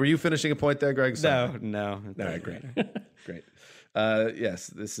 Wait, were you finishing a point there, Greg? Sorry. No. All right, great. Yes,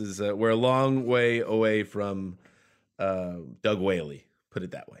 this is we're a long way away from Doug Whaley. Put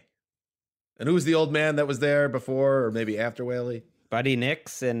it that way. And who was the old man that was there before, or maybe after Whaley? Buddy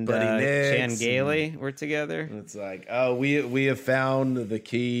Nix and Chan Gailey were together. It's like, we have found the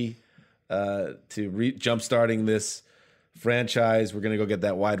key to jumpstarting this franchise. We're going to go get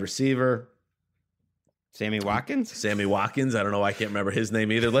that wide receiver. Sammy Watkins? Sammy Watkins. I don't know. I can't remember his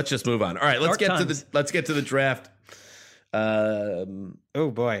name either. Let's just move on. All right, let's get to the draft. Oh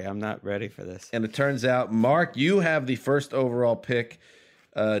boy, I'm not ready for this. And it turns out, Mark, you have the first overall pick.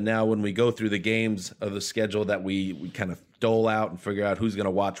 Now, when we go through the games of the schedule that we kind of dole out and figure out who's going to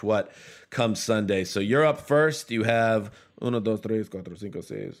watch what come Sunday. So you're up first. You have 1, 2, 3, 4, 5, 6,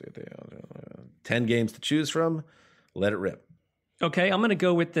 7, 10 games to choose from. Let it rip. Okay, I'm going to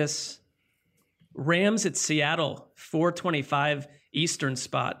go with this Rams at Seattle, 4:25 Eastern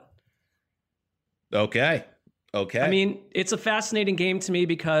spot. Okay. I mean, it's a fascinating game to me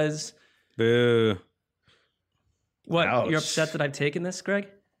because... Boo. What? Ouch. You're upset that I've taken this, Greg?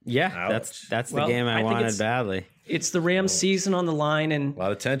 Yeah, Ouch. that's the Well, game I I think wanted it's- badly. It's the Rams season on the line, and A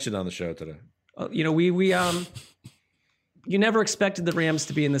lot of tension on the show today. we you never expected the Rams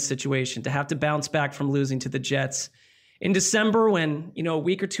to be in this situation, to have to bounce back from losing to the Jets in December, when a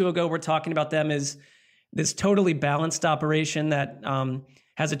week or two ago we're talking about them as this totally balanced operation that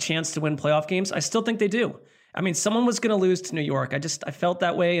has a chance to win playoff games. I still think they do. I mean, someone was going to lose to New York. I felt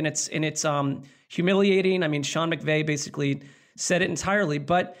that way, and it's humiliating. I mean, Sean McVay basically said it entirely.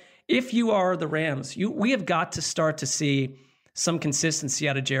 But if you are the Rams, we have got to start to see some consistency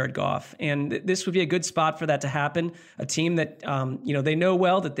out of Jared Goff, and this would be a good spot for that to happen. A team that they know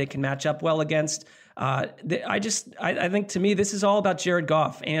well, that they can match up well against. I think, to me, this is all about Jared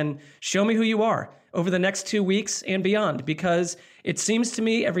Goff, and show me who you are over the next 2 weeks and beyond, because it seems to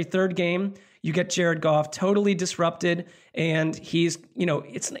me every third game you get Jared Goff totally disrupted, and he's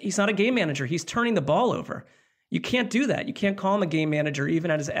not a game manager. He's turning the ball over. You can't do that. You can't call him a game manager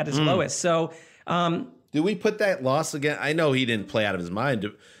even at his lowest. So, do we put that loss again? I know he didn't play out of his mind,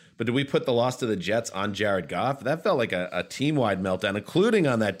 but do we put the loss to the Jets on Jared Goff? That felt like a team-wide meltdown, including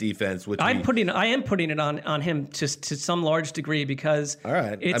on that defense. I am putting it on him to some large degree, because all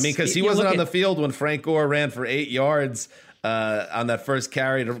right. I mean, because he wasn't on the field when Frank Gore ran for 8 yards on that first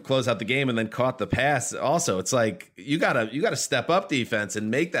carry to close out the game, and then caught the pass. Also, it's like you gotta step up defense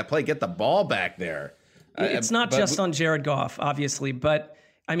and make that play, get the ball back there. It's not just on Jared Goff, obviously, but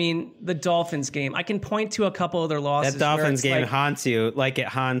I mean, the Dolphins game, I can point to a couple other losses. That Dolphins game haunts you like it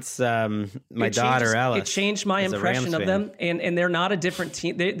haunts my daughter, Ella. It changed my impression of them, and they're not a different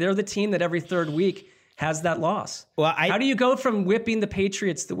team. They're the team that every third week has that loss. Well, how do you go from whipping the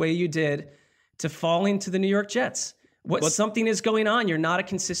Patriots the way you did to falling to the New York Jets? Something is going on. You're not a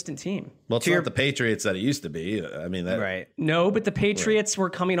consistent team. Well, it's not the Patriots that it used to be. I mean, right. No, but the Patriots were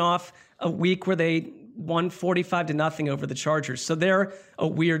coming off a week where they won 45-0 over the Chargers. So they're a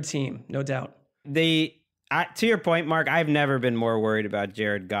weird team, no doubt. To your point, Mark, I've never been more worried about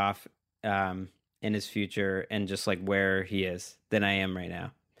Jared Goff in his future and just like where he is than I am right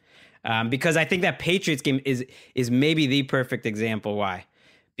now. Because I think that Patriots game is maybe the perfect example. Why?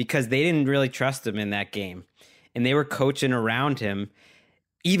 Because they didn't really trust him in that game, and they were coaching around him,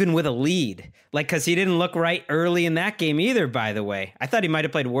 even with a lead. Because he didn't look right early in that game either, by the way. I thought he might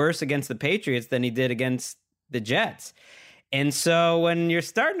have played worse against the Patriots than he did against the Jets. And so when you're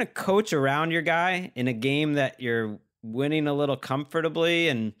starting to coach around your guy in a game that you're winning a little comfortably,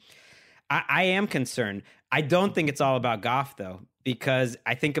 and I am concerned. I don't think it's all about Goff, though, because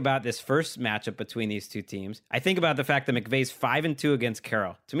I think about this first matchup between these two teams. I think about the fact that McVay's 5-2 against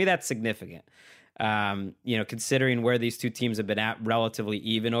Carroll. To me, that's significant. Considering where these two teams have been at relatively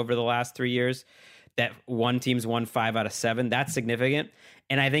even over the last 3 years, that one team's won 5 out of 7, that's significant.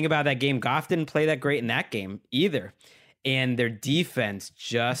 And I think about that game. Goff didn't play that great in that game either. And their defense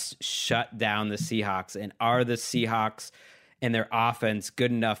just shut down the Seahawks. And are the Seahawks and their offense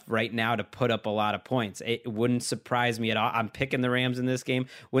good enough right now to put up a lot of points? It wouldn't surprise me at all. I'm picking the Rams in this game.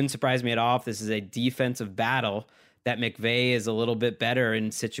 Wouldn't surprise me at all if this is a defensive battle, that McVay is a little bit better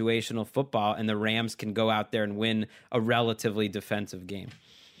in situational football, and the Rams can go out there and win a relatively defensive game.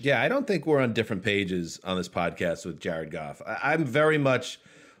 Yeah, I don't think we're on different pages on this podcast with Jared Goff. I'm very much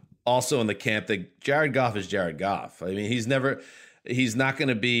also in the camp that Jared Goff is Jared Goff. I mean, he's not going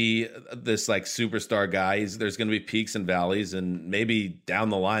to be this like superstar guy. There's going to be peaks and valleys, and maybe down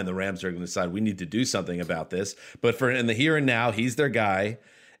the line, the Rams are going to decide we need to do something about this. But in the here and now, he's their guy.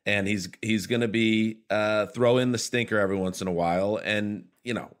 And he's going to be throw in the stinker every once in a while. And,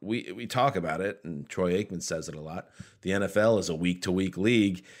 we talk about it, and Troy Aikman says it a lot. The NFL is a week-to-week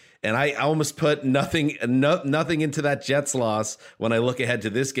league. And I almost put nothing into that Jets loss when I look ahead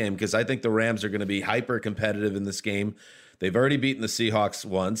to this game, because I think the Rams are going to be hyper-competitive in this game. They've already beaten the Seahawks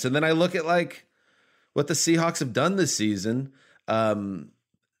once. And then I look at, like, what the Seahawks have done this season. And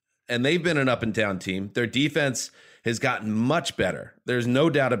they've been an up-and-down team. Their defense has gotten much better. There's no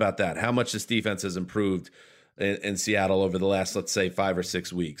doubt about that, how much this defense has improved in Seattle over the last, let's say, 5 or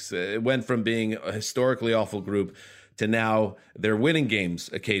 6 weeks. It went from being a historically awful group to now they're winning games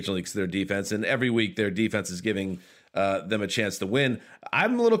occasionally because of their defense, and every week their defense is giving them a chance to win.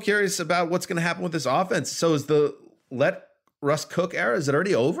 I'm a little curious about what's going to happen with this offense. So is the let Russ cook era, is it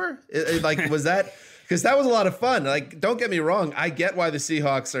already over? Was that – because that was a lot of fun. Like, don't get me wrong. I get why the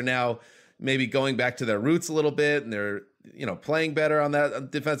Seahawks are now – maybe going back to their roots a little bit, and they're, playing better on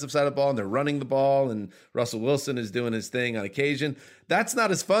that defensive side of the ball, and they're running the ball, and Russell Wilson is doing his thing on occasion. That's not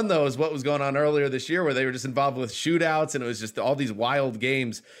as fun, though, as what was going on earlier this year, where they were just involved with shootouts, and it was just all these wild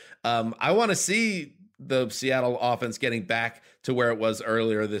games. I want to see the Seattle offense getting back to where it was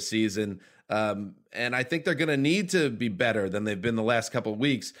earlier this season. And I think they're going to need to be better than they've been the last couple of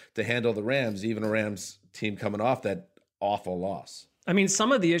weeks to handle the Rams, even a Rams team coming off that awful loss. I mean,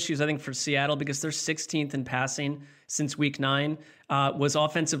 some of the issues, I think, for Seattle, because they're 16th in passing since week 9, was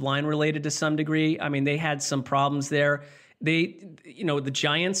offensive line related to some degree. I mean, they had some problems there. The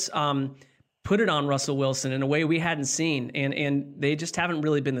Giants put it on Russell Wilson in a way we hadn't seen, and they just haven't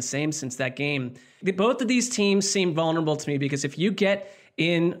really been the same since that game. Both of these teams seem vulnerable to me because if you get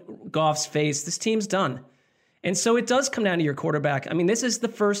in Goff's face, this team's done. And so it does come down to your quarterback. I mean, this is the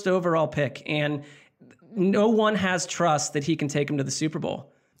first overall pick, and no one has trust that he can take him to the Super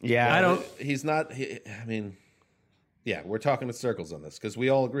Bowl. Yeah, He's not. Yeah, we're talking in circles on this because we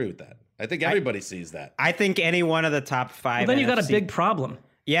all agree with that. I think everybody sees that. I think any one of the top 5. Well, then you got a big problem.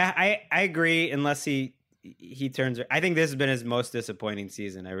 Yeah, I agree. Unless he turns. I think this has been his most disappointing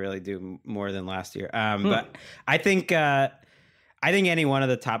season. I really do, more than last year. But I think any one of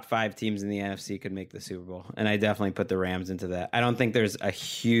the top 5 teams in the NFC could make the Super Bowl, and I definitely put the Rams into that. I don't think there's a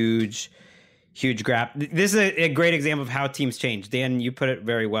huge gap. This is a great example of how teams change. Dan, you put it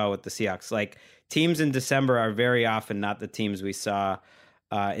very well with the Seahawks. Like, teams in December are very often not the teams we saw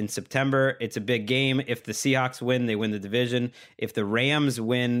in September. It's a big game. If the Seahawks win, they win the division. If the Rams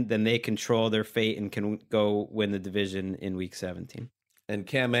win, then they control their fate and can go win the division in Week 17. And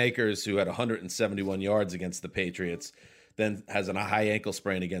Cam Akers, who had 171 yards against the Patriots, then has a high ankle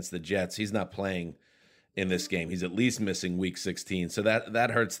sprain against the Jets. He's not playing in this game. He's at least missing Week 16. So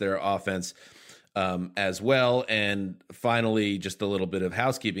that hurts their offense as well. And finally, just a little bit of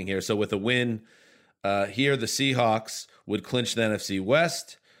housekeeping here. So with a win here, the Seahawks would clinch the NFC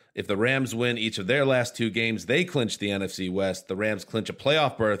West. If the Rams win each of their last 2 games, they clinch the NFC West. The Rams clinch a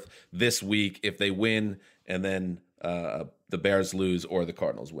playoff berth this week if they win, and then the Bears lose or the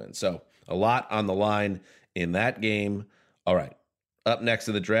Cardinals win. So a lot on the line in that game. All right. Up next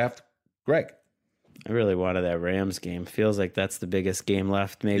in the draft, Greg. I really wanted that Rams game. Feels like that's the biggest game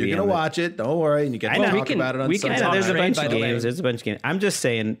left. Maybe you're gonna watch it. Don't worry, and you can talk about it on Sunday. There's a bunch of games. There's a bunch of games. I'm just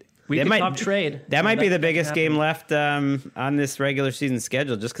saying. We could top trade. That might be the biggest game left on this regular season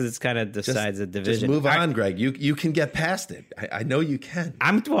schedule, just because it's kind of decides the division. Just move on, Greg. You can get past it. I know you can.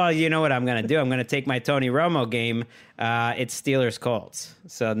 Well, you know what I'm going to do? I'm going to take my Tony Romo game. It's Steelers-Colts.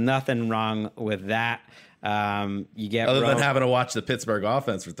 So nothing wrong with that. You get other than having to watch the Pittsburgh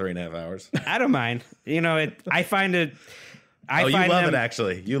offense for 3.5 hours. I don't mind. I find it. You love it,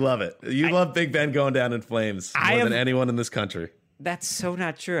 actually. You love it. You love Big Ben going down in flames more than anyone in this country. That's so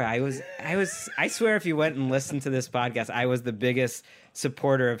not true. I swear if you went and listened to this podcast, I was the biggest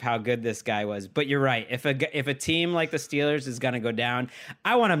supporter of how good this guy was. But you're right. If a team like the Steelers is going to go down,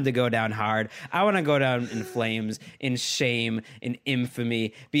 I want them to go down hard. I want to go down in flames, in shame, in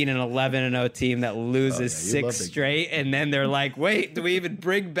infamy, being an 11-0 team that loses 6 straight. And then they're like, wait, do we even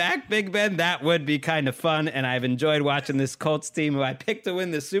bring back Big Ben? That would be kind of fun. And I've enjoyed watching this Colts team who I picked to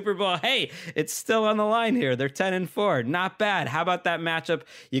win the Super Bowl. Hey, it's still on the line here. They're 10-4. Not bad. How about that matchup?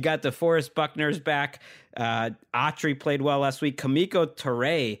 You got DeForest Buckner's back. Autry played well last week. Kamiko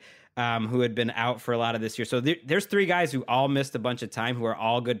Toure, who had been out for a lot of this year. So there's 3 guys who all missed a bunch of time, who are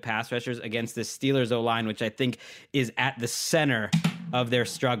all good pass rushers against the Steelers O-line, which I think is at the center of their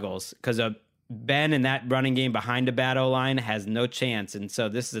struggles, because Ben in that running game behind a bad O-line has no chance. And so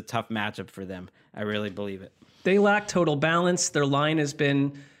this is a tough matchup for them. I really believe it. They lack total balance. Their line has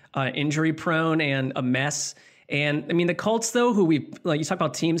been injury prone and a mess. And I mean, the Colts, though, who you talk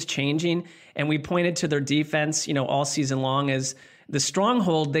about teams changing, and we pointed to their defense, all season long as the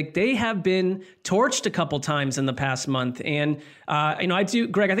stronghold. They have been torched a couple times in the past month. And, I do,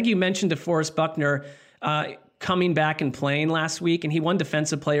 Greg, I think you mentioned DeForest Buckner coming back and playing last week, and he won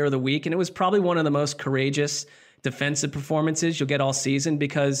Defensive Player of the Week. And it was probably one of the most courageous defensive performances you'll get all season,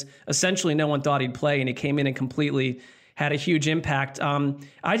 because essentially no one thought he'd play, and he came in and completely had a huge impact.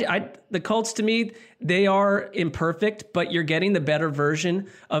 The Colts, to me, they are imperfect, but you're getting the better version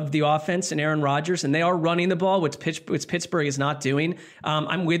of the offense and Aaron Rodgers, and they are running the ball, which Pittsburgh is not doing.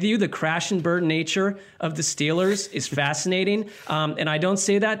 I'm with you. The crash and burn nature of the Steelers is fascinating, and I don't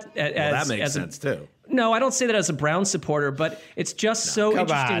say that that makes sense too. No, I don't say that as a Brown supporter, but it's just so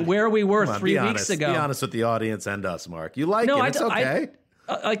interesting where we were 3 weeks ago. Be honest with the audience and us, Mark. You like it. It's okay.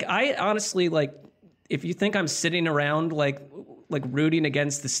 I honestly, if you think I'm sitting around like rooting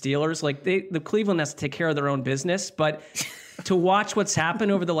against the Steelers, the Cleveland has to take care of their own business. But to watch what's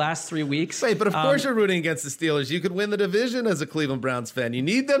happened over the last 3 weeks. Wait, but of course you're rooting against the Steelers. You could win the division as a Cleveland Browns fan. You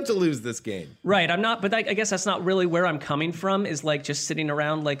need them to lose this game. Right. I'm not, but I guess that's not really where I'm coming from, is just sitting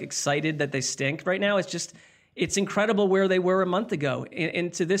around excited that they stink right now. It's incredible where they were a month ago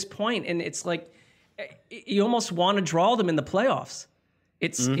and to this point. And it's you almost want to draw them in the playoffs.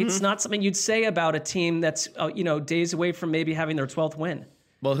 It's not something you'd say about a team that's days away from maybe having their 12th win.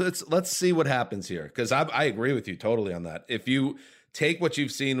 Well, let's see what happens here, because I agree with you totally on that. If you take what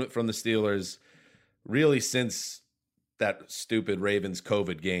you've seen from the Steelers really since that stupid Ravens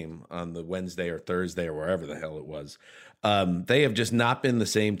COVID game on the Wednesday or Thursday or wherever the hell it was, they have just not been the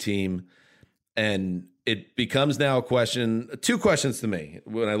same team. And it becomes now two questions to me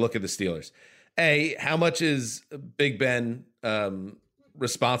when I look at the Steelers. A, how much is Big Ben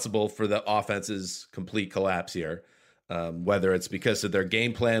responsible for the offense's complete collapse here? Whether it's because of their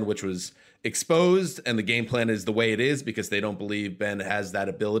game plan, which was exposed, and the game plan is the way it is because they don't believe Ben has that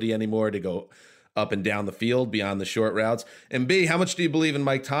ability anymore to go up and down the field beyond the short routes. And B, how much do you believe in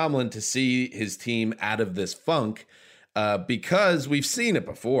Mike Tomlin to see his team out of this funk? Because we've seen it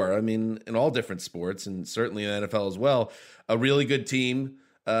before. I mean, in all different sports, and certainly in the NFL as well, a really good team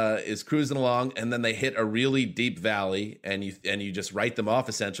is cruising along, and then they hit a really deep valley, and you just write them off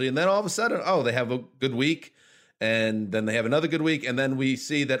essentially. And then all of a sudden, they have a good week. And then they have another good week, and then we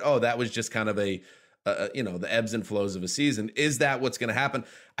see that, that was just kind of the ebbs and flows of a season. Is that what's going to happen?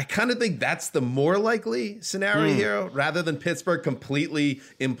 I kind of think that's the more likely scenario here, rather than Pittsburgh completely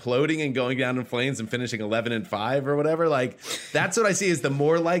imploding and going down in flames and finishing 11-5 or whatever. Like, that's what I see as the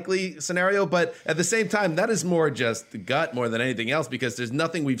more likely scenario. But at the same time, that is more just gut more than anything else, because there's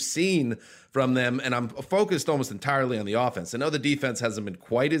nothing we've seen from them, and I'm focused almost entirely on the offense. I know the defense hasn't been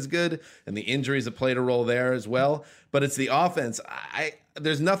quite as good, and the injuries have played a role there as well, but it's the offense.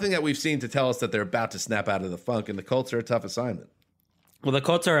 There's nothing that we've seen to tell us that they're about to snap out of the funk, and the Colts are a tough assignment. Well, the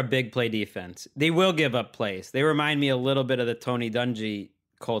Colts are a big play defense. They will give up plays. They remind me a little bit of the Tony Dungy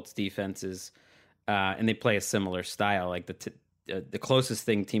Colts defenses, and they play a similar style, like the closest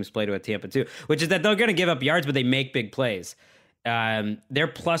thing teams play to a Tampa 2, which is that they're going to give up yards, but they make big plays.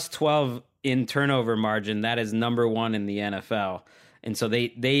 They're plus 12 in turnover margin. That is number 1 in the NFL. And so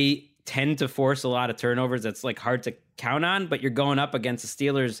they tend to force a lot of turnovers. That's like hard to count on, but you're going up against the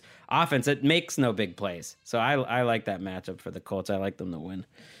Steelers offense that makes no big plays. So I like that matchup for the Colts. I like them to win.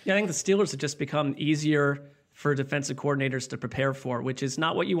 Yeah, I think the Steelers have just become easier for defensive coordinators to prepare for, which is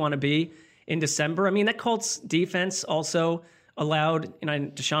not what you want to be in December. I mean, that Colts defense also allowed,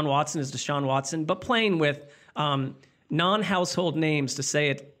 Deshaun Watson is Deshaun Watson, but playing with non-household names, to say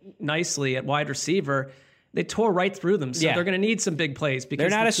it nicely, at wide receiver, they tore right through them. So they're going to need some big plays, because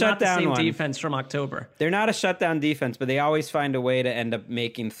they're not it's a shutdown not the same defense from October. They're not a shutdown defense, but they always find a way to end up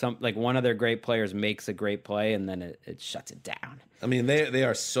making one of their great players makes a great play, and then it shuts it down. I mean, they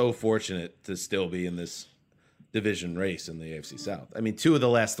are so fortunate to still be in this division race in the AFC South. I mean, 2 of the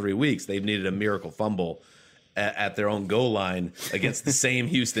last 3 weeks, they've needed a miracle fumble at their own goal line against the same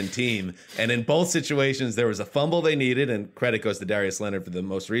Houston team. And in both situations, there was a fumble they needed, and credit goes to Darius Leonard for the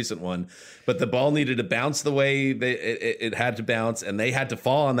most recent one. But the ball needed to bounce the way it had to bounce, and they had to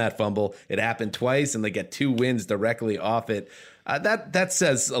fall on that fumble. It happened twice, and they get 2 wins directly off it. That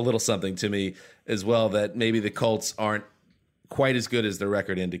says a little something to me as well, that maybe the Colts aren't quite as good as their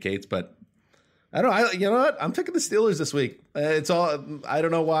record indicates, but I don't know. You know what? I'm picking the Steelers this week. It's all. I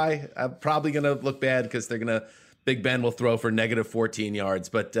don't know why. I'm probably going to look bad because Big Ben will throw for negative 14 yards.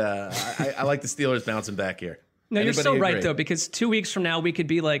 But I like the Steelers bouncing back here. No, you're so right, though, because 2 weeks from now we could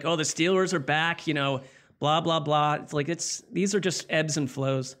be like, the Steelers are back, blah, blah, blah. It's like these are just ebbs and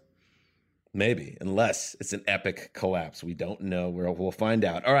flows. Maybe, unless it's an epic collapse. We don't know. We'll find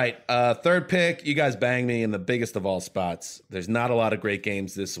out. All right, third pick. You guys banged me in the biggest of all spots. There's not a lot of great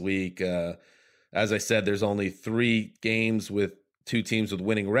games this week. As I said, there's only 3 games with 2 teams with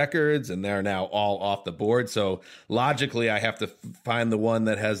winning records, and they're now all off the board. So logically, I have to find the one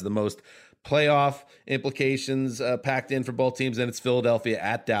that has the most playoff implications packed in for both teams, and it's Philadelphia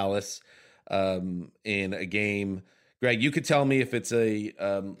at Dallas in a game. Greg, you could tell me if it's a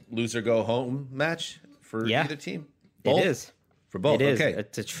loser go home match for either team. Both? It is. For both, it is. Okay.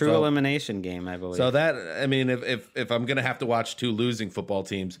 It's a true elimination game, I believe. So that, I mean, if I'm going to have to watch 2 losing football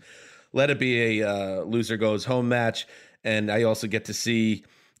teams, let it be a loser goes home match. And I also get to see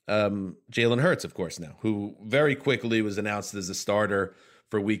Jalen Hurts, of course, now, who very quickly was announced as a starter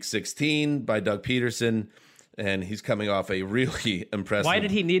for Week 16 by Doug Peterson. And he's coming off a really impressive. Why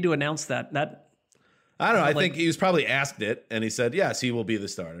did he need to announce that? I don't know. I think he was probably asked it, and he said, yes, he will be the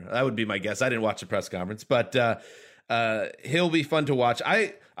starter. That would be my guess. I didn't watch the press conference, but he'll be fun to watch.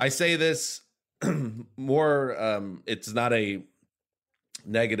 I say this more, it's not a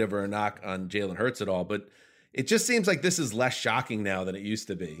negative or a knock on Jalen Hurts at all, but it just seems like this is less shocking now than it used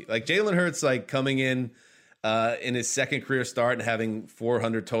to be. Like Jalen Hurts, like coming in in his second career start and having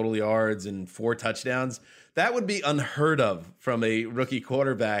 400 total yards and 4 touchdowns. That would be unheard of from a rookie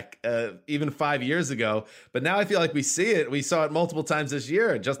quarterback even 5 years ago. But now I feel like we see it. We saw it multiple times this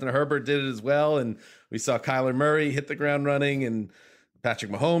year. Justin Herbert did it as well. And we saw Kyler Murray hit the ground running, and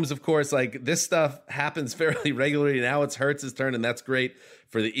Patrick Mahomes, of course. Like, this stuff happens fairly regularly. Now it's Hurts' turn, and that's great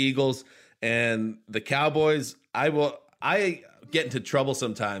for the Eagles. And the Cowboys, I get into trouble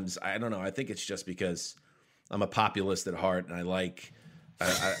sometimes. I don't know. I think it's just because I'm a populist at heart, and I like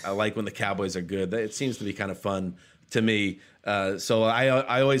when the Cowboys are good. It seems to be kind of fun to me. So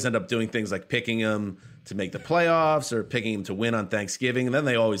I always end up doing things like picking them to make the playoffs or picking them to win on Thanksgiving, and then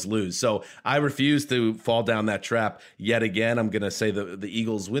they always lose. So I refuse to fall down that trap yet again. I'm going to say the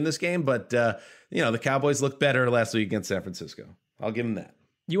Eagles win this game, but the Cowboys looked better last week against San Francisco. I'll give them that.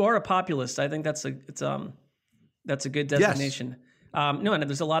 You are a populist. I think that's a good designation. Yes. No, and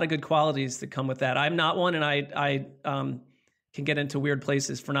there's a lot of good qualities that come with that. I'm not one, and I can get into weird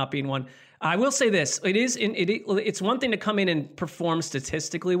places for not being one. I will say this: it's one thing to come in and perform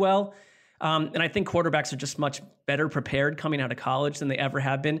statistically well, and I think quarterbacks are just much better prepared coming out of college than they ever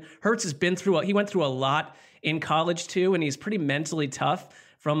have been. Hurts has been through he went through a lot in college too, and he's pretty mentally tough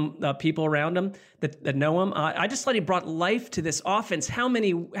from people around him that know him. I just thought he brought life to this offense.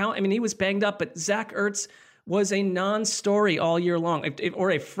 He was banged up, but Zach Ertz was a non-story all year long,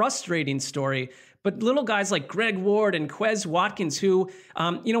 or a frustrating story. But little guys like Greg Ward and Quez Watkins, who,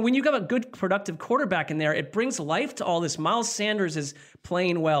 when you got a good, productive quarterback in there, it brings life to all this. Miles Sanders is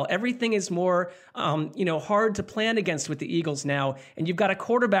playing well. Everything is more, hard to plan against with the Eagles now. And you've got a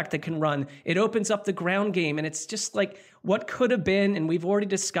quarterback that can run. It opens up the ground game. And it's just like what could have been. And we've already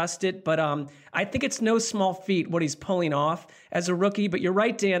discussed it. But I think it's no small feat what he's pulling off as a rookie. But you're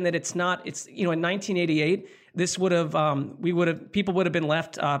right, Dan, that it's not. It's, in 1988. This would have, people would have been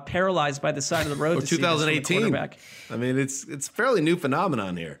left paralyzed by the side of the road. Or 2018. I mean, it's fairly new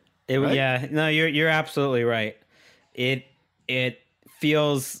phenomenon here. Right? Yeah, no, you're absolutely right. It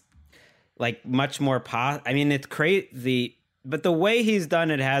feels like much more it's crazy, but the way he's done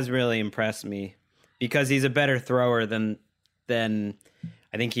it has really impressed me because he's a better thrower than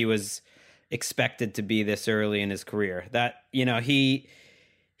I think he was expected to be this early in his career. That he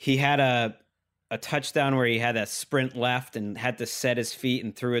had a touchdown where he had that sprint left and had to set his feet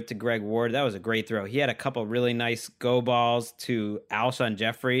and threw it to Greg Ward. That was a great throw. He had a couple really nice go balls to Alshon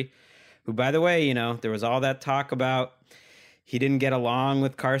Jeffrey, who, by the way, there was all that talk about he didn't get along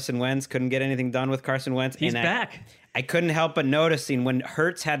with Carson Wentz, couldn't get anything done with Carson Wentz. He's back. I couldn't help but noticing when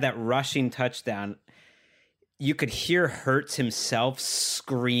Hurts had that rushing touchdown, you could hear Hurts himself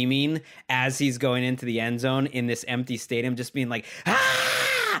screaming as he's going into the end zone in this empty stadium, just being like, ah!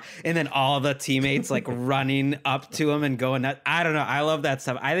 And then all the teammates like running up to him and going nuts. I don't know. I love that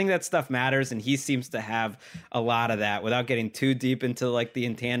stuff. I think that stuff matters, and he seems to have a lot of that without getting too deep into like the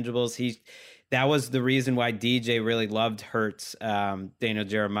intangibles. That was the reason why DJ really loved Hurts. Daniel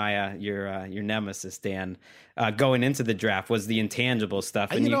Jeremiah, your nemesis, Dan, going into the draft was the intangible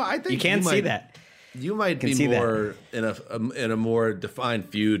stuff. And I think you can't see that. You might be more in a more defined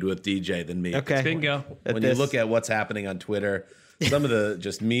feud with DJ than me. Okay, bingo. When you look at what's happening on Twitter, some of the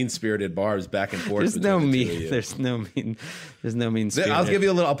just mean-spirited barbs back and forth. There's no mean spirit.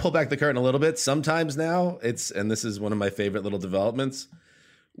 I'll pull back the curtain a little bit. Sometimes now and this is one of my favorite little developments,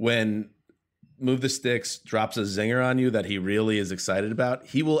 when Move the Sticks drops a zinger on you that he really is excited about,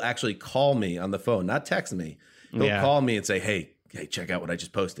 he will actually call me on the phone, not text me. He'll call me and say, hey, check out what I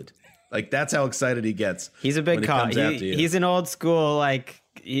just posted. Like, that's how excited he gets. He's a big call. He's an old school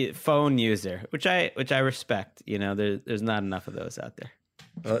phone user, which I respect. There's not enough of those out there.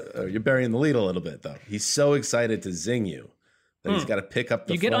 You're burying the lead a little bit, though. He's so excited to zing you that he's got to pick up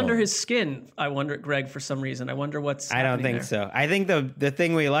the phone. You get under his skin, I wonder, Greg, for some reason. I wonder what's I don't think so. I think the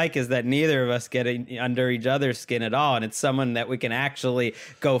thing we like is that neither of us get under each other's skin at all, and it's someone that we can actually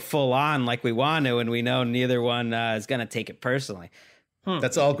go full on like we want to, and we know neither one is going to take it personally.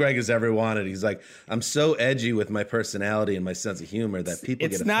 That's all Greg has ever wanted. He's like, I'm so edgy with my personality and my sense of humor that people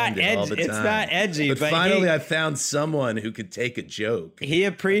get offended all the time. It's not edgy, but finally I found someone who could take a joke. He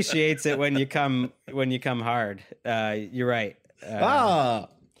appreciates it when you come hard. You're right. All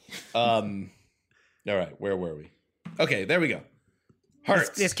right, where were we? Okay, there we go.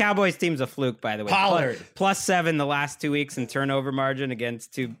 Hurts. This Cowboys team's a fluke, by the way. Pollard. +7 the last 2 weeks in turnover margin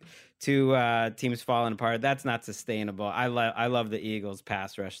against two teams falling apart. That's not sustainable. I love the Eagles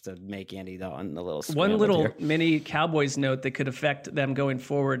pass rush to make Andy Dalton a little one little mini Cowboys note that could affect them going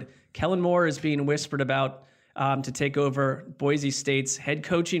forward. Kellen Moore is being whispered about to take over Boise State's head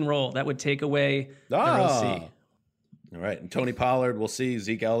coaching role. That would take away their OC. All right, and Tony Pollard, we'll see.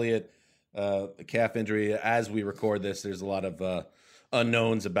 Zeke Elliott, the calf injury. As we record this, there's a lot of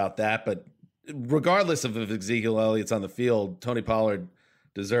unknowns about that. But regardless of if Ezekiel Elliott's on the field, Tony Pollard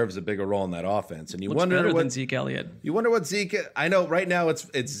deserves a bigger role in that offense. And you Looks wonder better what than Zeke Elliott. You wonder what Zeke. I know right now it's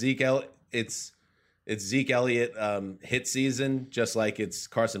Zeke. It's Zeke Elliott hit season, just like it's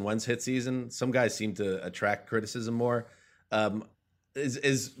Carson Wentz hit season. Some guys seem to attract criticism more.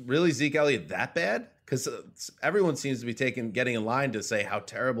 Is really Zeke Elliott that bad? Because everyone seems to be getting in line to say how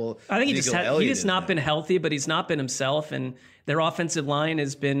terrible. I think he has not now. been healthy, but he's not been himself, and their offensive line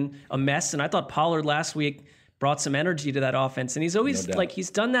has been a mess. And I thought Pollard last week brought some energy to that offense, and he's always he's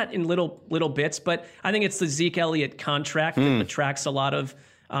done that in little bits. But I think it's the Zeke Elliott contract that attracts a lot of.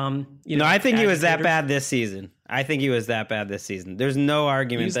 I think he was that bad this season. There's no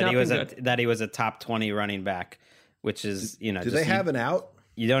argument that he was a top 20 running back, which is Do they have an out?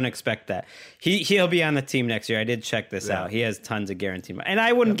 You don't expect that. He'll be on the team next year. I did check this out. He has tons of guaranteed money. And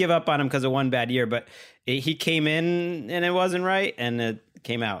I wouldn't give up on him because of one bad year, but he came in and it wasn't right, and it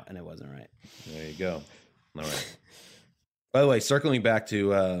came out and it wasn't right. There you go. All right. By the way, circling back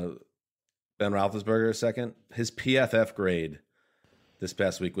to Ben Roethlisberger a second, his PFF grade this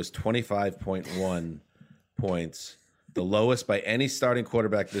past week was 25.1 points, the lowest by any starting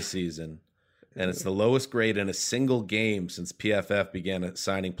quarterback this season. And it's the lowest grade in a single game since PFF began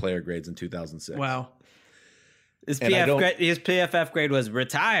assigning player grades in 2006. Wow. His PFF grade was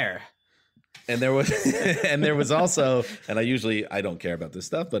retire. And there was also, and I don't care about this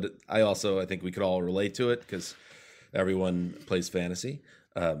stuff, but I think we could all relate to it because everyone plays fantasy,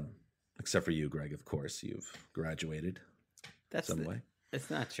 except for you, Greg. Of course, you've graduated. Some way. It's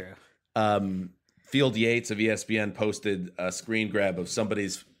not true. Field Yates of ESPN posted a screen grab of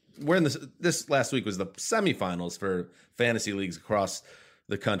somebody's. We're in this last week was the semifinals for fantasy leagues across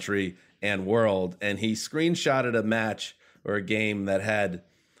the country and world, and he screenshotted a match or a game that had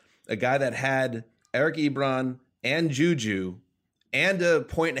a guy that had Eric Ebron and Juju and a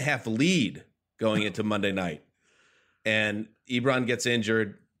 1.5 lead going into Monday night. And Ebron gets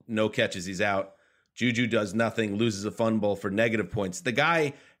injured, no catches, he's out. Juju does nothing, loses a fumble for negative points. The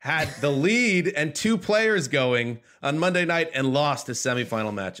guy had the lead and two players going on Monday night and lost his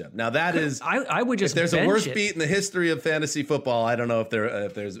semifinal matchup. Now that is, I would just. If there's bench a worse it. beat in the history of fantasy football, I don't know if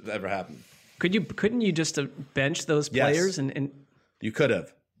there's ever happened. Couldn't you just bench those players Yes. and You could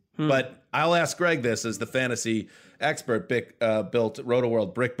have. But I'll ask Greg this as the fantasy expert, built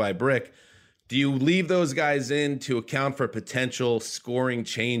RotoWorld brick by brick. Do you leave those guys in to account for potential scoring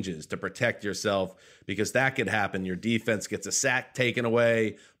changes to protect yourself? Because that could happen. Your defense gets a sack taken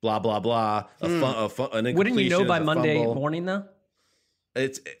away, blah, blah, blah. An wouldn't you know by a Monday fumble. morning though?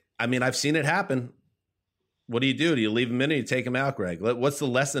 I've seen it happen. What do? Do you leave them in or you take them out, Greg? What's the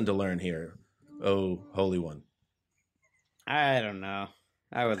lesson to learn here? Oh, Holy One. I don't know.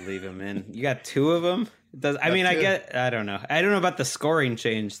 I would leave him in. You got two of them. I don't know. I don't know about the scoring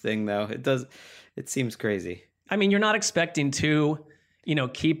change thing though. It seems crazy. I mean, you're not expecting to,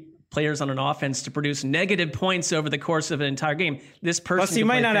 keep players on an offense to produce negative points over the course of an entire game. This person, Plus, you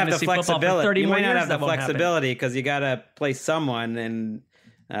might not have the flexibility. You might not have the flexibility flexibility because you got to play someone, and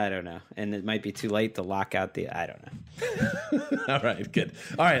I don't know. And it might be too late to lock out I don't know. All right, good.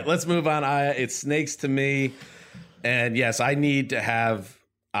 All right, let's move on. It's snakes to me, and yes, I need to have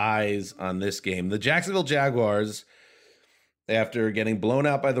eyes on this game. The Jacksonville Jaguars, after getting blown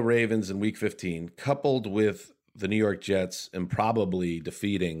out by the Ravens in Week 15, coupled with the New York Jets improbably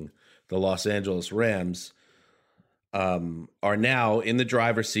defeating the Los Angeles Rams, are now in the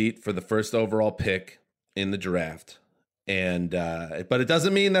driver's seat for the first overall pick in the draft. And but it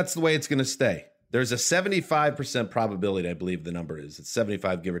doesn't mean that's the way it's going to stay. There's a 75% probability, I believe the number is. It's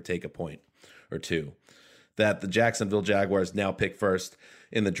 75, give or take a point or two, that the Jacksonville Jaguars now pick first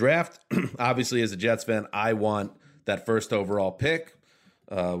in the draft. Obviously, as a Jets fan, I want that first overall pick,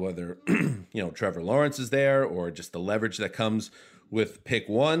 whether Trevor Lawrence is there or just the leverage that comes with pick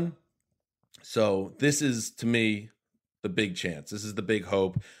one. So this is, to me, the big chance. This is the big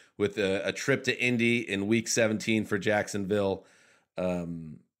hope with a trip to Indy in Week 17 for Jacksonville.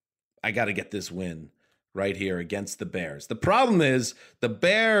 I got to get this win right here against the Bears. The problem is the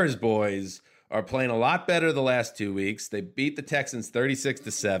Bears, boys, are playing a lot better the last 2 weeks. They beat the Texans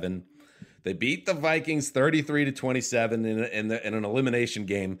 36-7. They beat the Vikings 33-27 in an elimination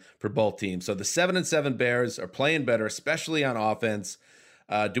game for both teams. So the 7-7 Bears are playing better, especially on offense.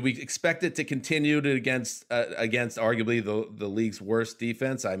 Do we expect it to continue against arguably the league's worst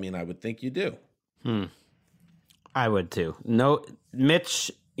defense? I mean, I would think you do. I would too. No,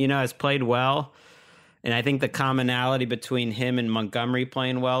 Mitch, has played well. And I think the commonality between him and Montgomery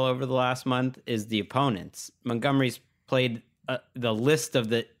playing well over the last month is the opponents. Montgomery's played the list of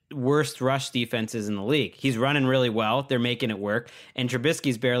the worst rush defenses in the league. He's running really well. They're making it work. And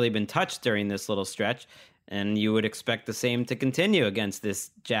Trubisky's barely been touched during this little stretch. And you would expect the same to continue against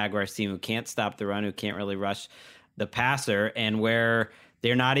this Jaguars team who can't stop the run, who can't really rush the passer, and where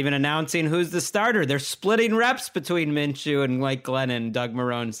they're not even announcing who's the starter. They're splitting reps between Minshew and Mike Glennon, Doug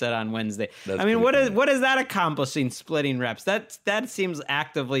Marrone said on Wednesday. I mean, what is that accomplishing, splitting reps? That seems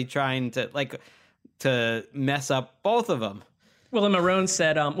actively trying to mess up both of them. Well, and Marrone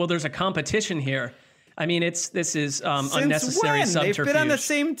said, well, there's a competition here. I mean, this is unnecessary when? subterfuge. They've been on the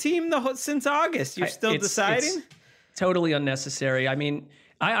same team since August. You're still deciding? It's totally unnecessary. I mean,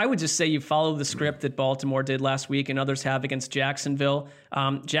 I would just say you follow the script that Baltimore did last week and others have against Jacksonville.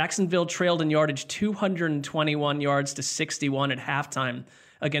 Jacksonville trailed in yardage 221 yards to 61 at halftime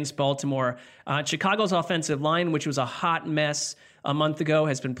against Baltimore. Chicago's offensive line, which was a hot mess a month ago,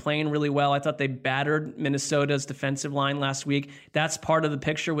 has been playing really well. I thought they battered Minnesota's defensive line last week. That's part of the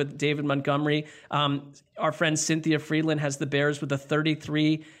picture with David Montgomery. Our friend Cynthia Friedland has the Bears with a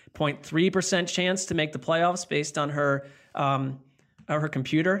 33.3% chance to make the playoffs based on her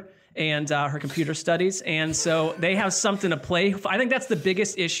computer and her computer studies. And so they have something to play. I think that's the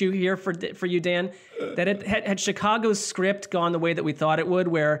biggest issue here for you, Dan, that had Chicago's script gone the way that we thought it would,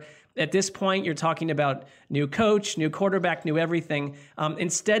 where at this point, you're talking about new coach, new quarterback, new everything.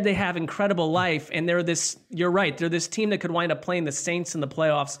 Instead, they have incredible life, and you're right, they're this team that could wind up playing the Saints in the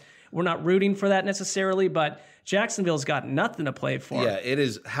playoffs. We're not rooting for that necessarily, but Jacksonville's got nothing to play for. Yeah, it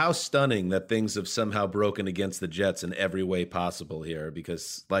is how stunning that things have somehow broken against the Jets in every way possible here,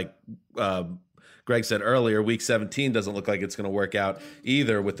 because like Greg said earlier, Week 17 doesn't look like it's going to work out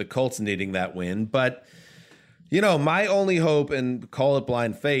either with the Colts needing that win, but my only hope, and call it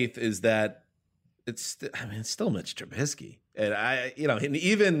blind faith, is that it's still Mitch Trubisky.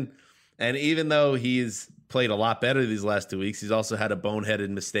 And even though he's played a lot better these last 2 weeks, he's also had a boneheaded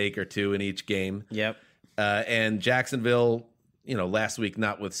mistake or two in each game. Yep. And Jacksonville, last week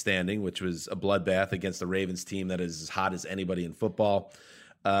notwithstanding, which was a bloodbath against the Ravens team that is as hot as anybody in football,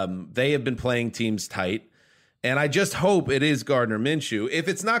 they have been playing teams tight. And I just hope it is Gardner Minshew. If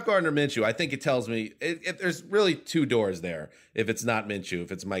it's not Gardner Minshew, I think it tells me if there's really two doors there. If it's not Minshew,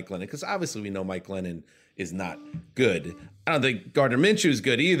 if it's Mike Glennon, because obviously we know Mike Glennon is not good. I don't think Gardner Minshew is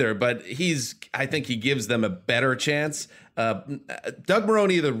good either, but I think he gives them a better chance. Doug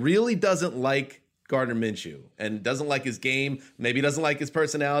Marrone either really doesn't like Gardner Minshew and doesn't like his game, maybe doesn't like his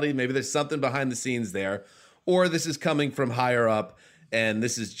personality, maybe there's something behind the scenes there, or this is coming from higher up and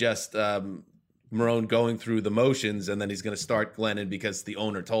this is just Marrone going through the motions, and then he's going to start Glennon because the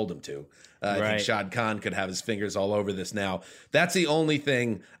owner told him to. I think Shad Khan could have his fingers all over this now. That's the only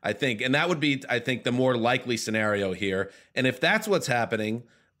thing I think, and that would be, I think, the more likely scenario here. And if that's what's happening,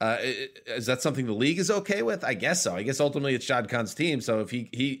 is that something the league is okay with? I guess so. I guess ultimately it's Shad Khan's team, so if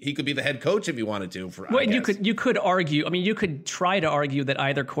he could be the head coach if he wanted to. Well, you could argue. I mean, you could try to argue that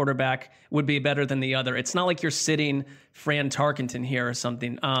either quarterback would be better than the other. It's not like you're sitting Fran Tarkenton here or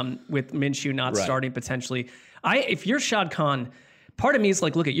something with Minshew not starting potentially. If you're Shad Khan, part of me is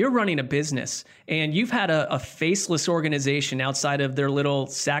like, look, you're running a business and you've had a faceless organization outside of their little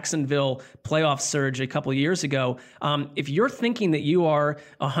Saxonville playoff surge a couple of years ago. If you're thinking that you are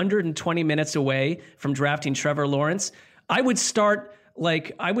 120 minutes away from drafting Trevor Lawrence, I would start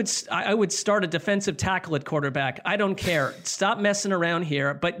a defensive tackle at quarterback. I don't care. Stop messing around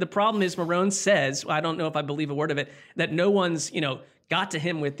here. But the problem is Marrone says, I don't know if I believe a word of it, that no one's, got to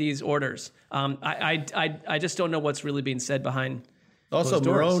him with these orders. I just don't know what's really being said behind also those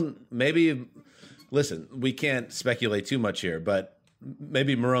doors. Marrone, maybe, listen, we can't speculate too much here, but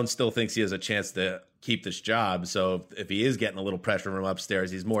maybe Marrone still thinks he has a chance to keep this job. So if he is getting a little pressure from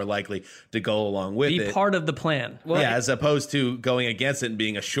upstairs, he's more likely to go along with it. Be part of the plan. Well, yeah, as opposed to going against it and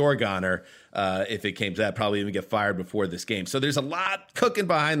being a shore goner. If it came to that, probably even get fired before this game. So there's a lot cooking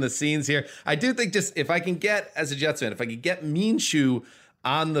behind the scenes here. I do think just if I can get, as a Jets fan, if I could get Minshew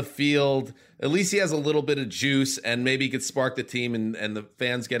on the field, at least he has a little bit of juice and maybe he could spark the team and the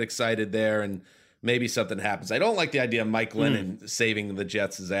fans get excited there and maybe something happens. I don't like the idea of Mike Glennon saving the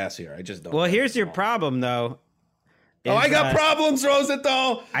Jets' ass here. I just don't. Well, here's your problem, though. I got problems,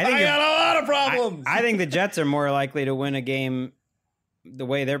 Rosenthal. I got a lot of problems. I think the Jets are more likely to win a game the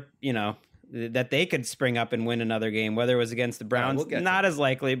way they're, that they could spring up and win another game, whether it was against the Browns, not as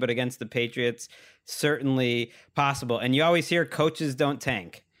likely, but against the Patriots, certainly possible. And you always hear coaches don't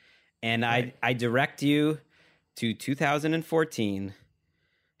tank. And right. I direct you to 2014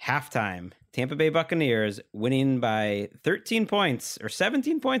 halftime. Tampa Bay Buccaneers winning by 13 points or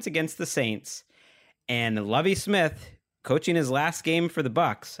 17 points against the Saints. And Lovie Smith coaching his last game for the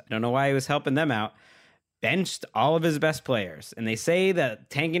Bucs. I don't know why he was helping them out. benched all of his best players. And they say that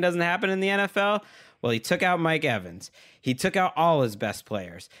tanking doesn't happen in the NFL. Well, he took out Mike Evans. He took out all his best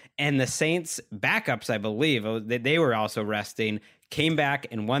players. And the Saints backups, I believe, they were also resting, came back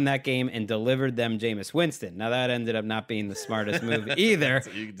and won that game and delivered them Jameis Winston. Now, that ended up not being the smartest move either,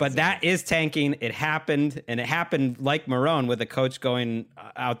 but that is tanking. It happened, and it happened like Marrone with a coach going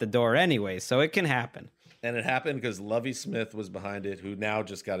out the door anyway, so it can happen. And it happened because Lovie Smith was behind it, who now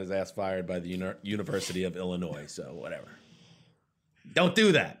just got his ass fired by the University of Illinois, so whatever. Don't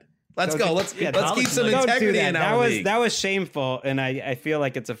do that. Let's go. Let's keep some integrity in our league. That was shameful, and I feel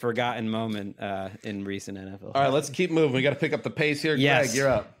like it's a forgotten moment in recent NFL. All right, let's keep moving. We got to pick up the pace here. Yes. Greg, you're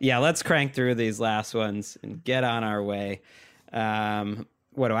up. Yeah, let's crank through these last ones and get on our way.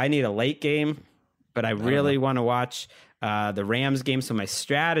 What do I need? A late game? But I really want to watch the Rams game. So my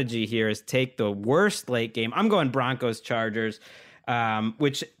strategy here is take the worst late game. I'm going Broncos-Chargers,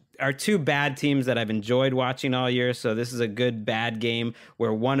 which are two bad teams that I've enjoyed watching all year. So this is a good bad game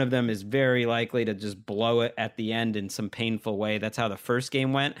where one of them is very likely to just blow it at the end in some painful way. That's how the first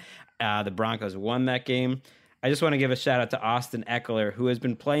game went. The Broncos won that game. I just want to give a shout out to Austin Eckler, who has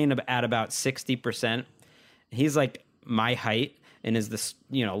been playing at about 60%. He's like my height and is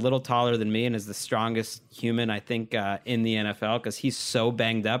a little taller than me and is the strongest human, I think, in the NFL because he's so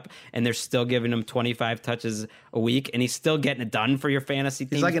banged up and they're still giving him 25 touches a week and he's still getting it done for your fantasy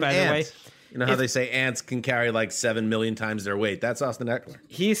teams, he's like an by ant. the way. You know how they say ants can carry like 7 million times their weight? That's Austin Eckler.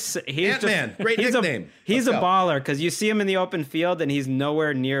 He's Ant-Man. Great nickname. He's a baller because you see him in the open field and he's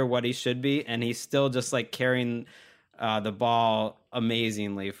nowhere near what he should be and he's still just like carrying the ball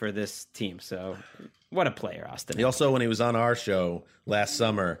amazingly for this team. So what a player, Austin. He also, when he was on our show last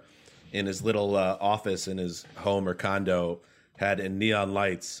summer in his little office in his home or condo, had in neon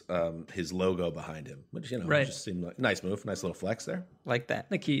lights his logo behind him, which, just seemed like nice move, nice little flex there. Like that.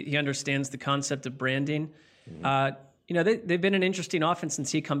 Like he understands the concept of branding. They've been an interesting offense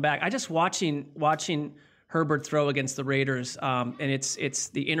since he come back. I just watching Herbert throw against the Raiders, and it's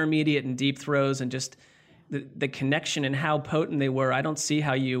the intermediate and deep throws and just the connection and how potent they were. I don't see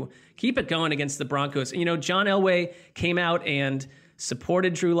how you keep it going against the Broncos. John Elway came out and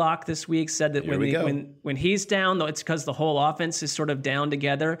supported Drew Lock this week, said that when he's down, though, it's because the whole offense is sort of down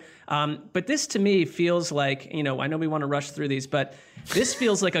together. But this to me feels like, I know we want to rush through these, but this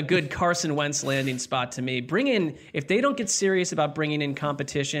feels like a good Carson Wentz landing spot to me. If they don't get serious about bringing in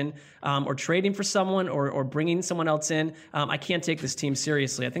competition or trading for someone or bringing someone else in, I can't take this team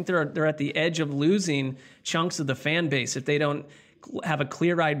seriously. I think they're at the edge of losing chunks of the fan base if they don't have a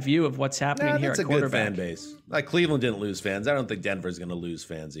clear-eyed view of what's happening here at quarterback. That's a good fan base. Like Cleveland didn't lose fans. I don't think Denver's going to lose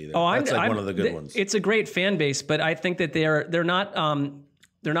fans either. That's one of the good ones. It's a great fan base, but I think that they're not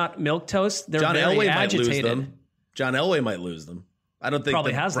milquetoast. They're John very Elway agitated. might lose them. John Elway might lose them. I don't think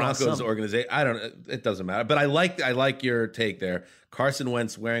Probably the has Broncos organization. It doesn't matter. But I like your take there. Carson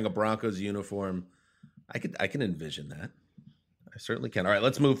Wentz wearing a Broncos uniform. I can envision that. I certainly can. All right,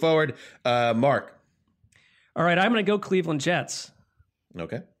 let's move forward. Mark. All right, I'm going to go Cleveland Jets.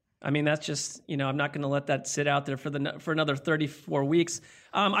 Okay. I mean, that's just, I'm not going to let that sit out there for another 34 weeks.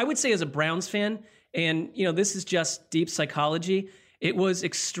 I would say as a Browns fan, and, this is just deep psychology, it was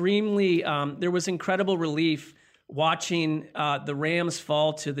extremely, there was incredible relief watching the Rams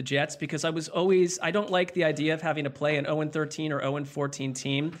fall to the Jets because I don't like the idea of having to play an 0-13 or 0-14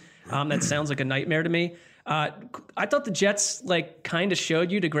 team. That sounds like a nightmare to me. I thought the Jets kind of showed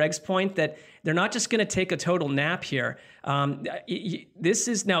you, to Greg's point, that they're not just going to take a total nap here. This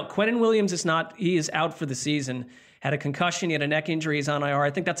is now Quentin Williams he is out for the season. Had a concussion, he had a neck injury, he's on IR.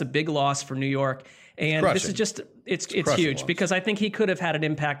 I think that's a big loss for New York. And this is just it's huge loss because I think he could have had an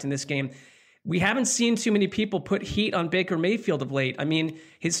impact in this game. We haven't seen too many people put heat on Baker Mayfield of late. I mean,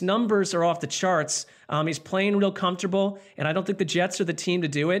 his numbers are off the charts. He's playing real comfortable, and I don't think the Jets are the team to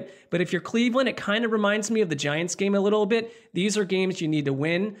do it. But if you're Cleveland, it kind of reminds me of the Giants game a little bit. These are games you need to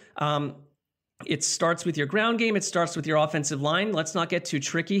win. It starts with your ground game. It starts with your offensive line. Let's not get too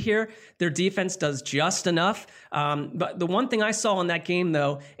tricky here. Their defense does just enough. But the one thing I saw in that game,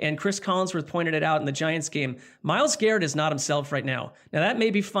 though, and Chris Collinsworth pointed it out in the Giants game, Myles Garrett is not himself right now. Now, that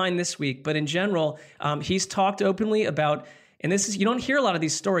may be fine this week, but in general, he's talked openly about, and you don't hear a lot of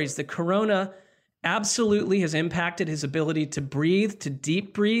these stories, the corona absolutely has impacted his ability to breathe, to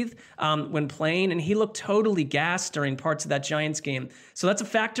deep breathe when playing, and he looked totally gassed during parts of that Giants game. So that's a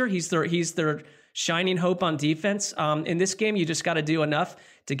factor. He's their shining hope on defense. In this game, you just got to do enough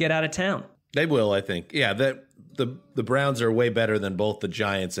to get out of town. They will, I think. Yeah, the Browns are way better than both the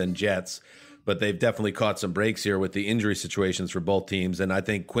Giants and Jets, but they've definitely caught some breaks here with the injury situations for both teams. And I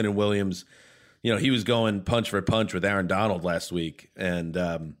think Quentin Williams, he was going punch for punch with Aaron Donald last week, and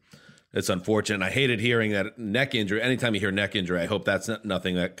it's unfortunate. And I hated hearing that neck injury. Anytime you hear neck injury, I hope that's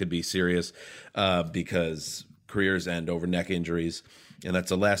nothing that could be serious because careers end over neck injuries, and that's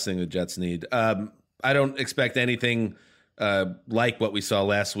the last thing the Jets need. I don't expect anything like what we saw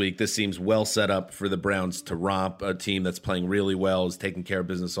last week. This seems well set up for the Browns to romp a team that's playing really well, is taking care of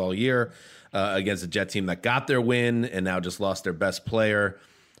business all year against a Jet team that got their win and now just lost their best player.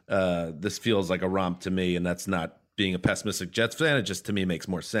 This feels like a romp to me, and that's not being a pessimistic Jets fan. It just, to me, makes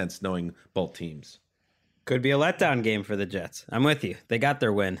more sense knowing both teams. Could be a letdown game for the Jets. I'm with you. They got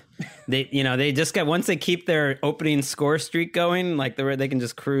their win. They just got, once they keep their opening score streak going, like they can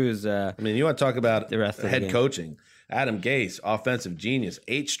just cruise. I mean, you want to talk about the rest of the head game. coaching. Adam Gase, offensive genius,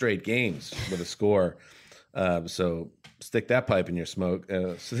 8 straight games with a score. So stick that pipe in your smoke.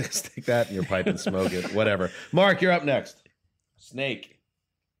 Stick that in your pipe and smoke it. Whatever. Mark, you're up next. Snake.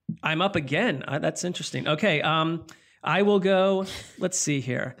 I'm up again. That's interesting. Okay. I will go. Let's see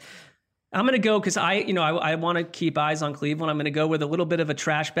here. I'm going to go because I want to keep eyes on Cleveland. I'm going to go with a little bit of a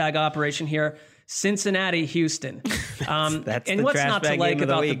trash bag operation here. Cincinnati, Houston. That's and the what's trash not to bag like game of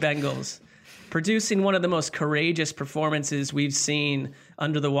the about the week. Bengals? Producing one of the most courageous performances we've seen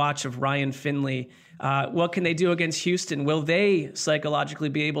under the watch of Ryan Finley. What can they do against Houston? Will they psychologically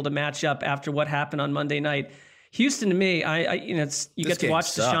be able to match up after what happened on Monday night? Houston, to me, you get to watch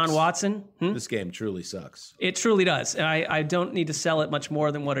Deshaun Watson. This game truly sucks. It truly does. And I don't need to sell it much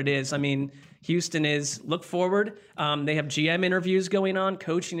more than what it is. I mean, Houston is look forward. They have GM interviews going on,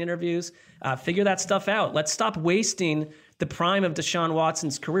 coaching interviews. Figure that stuff out. Let's stop wasting the prime of Deshaun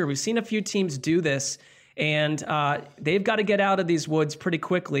Watson's career. We've seen a few teams do this, and they've got to get out of these woods pretty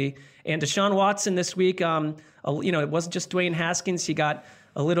quickly. And Deshaun Watson this week, it wasn't just Dwayne Haskins. He got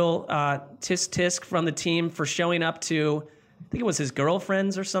a little tisk from the team for showing up to, I think it was his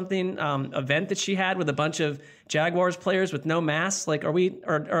girlfriend's or something, event that she had with a bunch of Jaguars players with no masks. Like,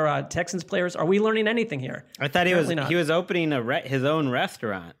 or Texans players? Are we learning anything here? I thought Apparently not. he was opening his own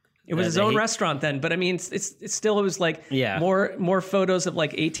restaurant. It was his own restaurant then, but I mean, it's still, it was like more photos of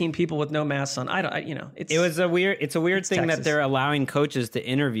like 18 people with no masks on. It's a weird thing Texas. that they're allowing coaches to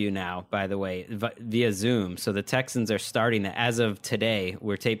interview now, by the way, via Zoom. So the Texans are starting that as of today.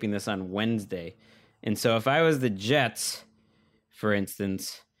 We're taping this on Wednesday. And so if I was the Jets, for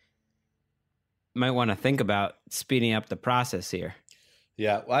instance, might want to think about speeding up the process here.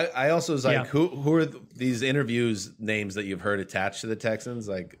 Yeah, I also was like, who are these interviews names that you've heard attached to the Texans?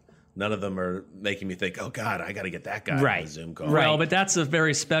 Like, none of them are making me think, oh, God, I got to get that guy on the Zoom call. Well, but that's a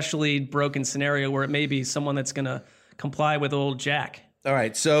very specially broken scenario where it may be someone that's going to comply with old Jack. All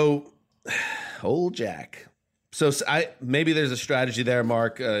right, so old Jack. So maybe there's a strategy there,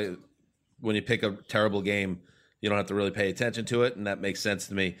 Mark. When you pick a terrible game, you don't have to really pay attention to it, and that makes sense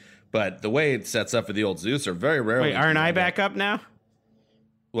to me. But the way it sets up for the old Zeus are very rarely. Wait, aren't I back up now?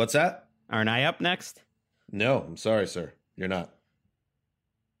 What's that? Aren't I up next? No, I'm sorry, sir. You're not.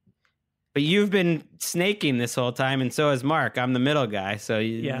 But you've been snaking this whole time, and so has Mark. I'm the middle guy, so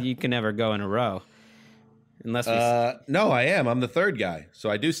you can never go in a row. Unless we... No, I am. I'm the third guy, so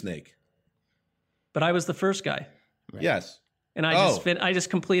I do snake. But I was the first guy. Right. Yes. And I just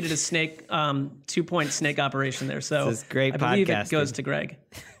completed a snake 2-point snake operation there. So this is great I believe podcasting. it goes to Greg.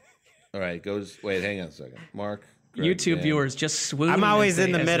 All right, wait, hang on a second. Mark. Greg, YouTube Dan. viewers just swoon. I'm always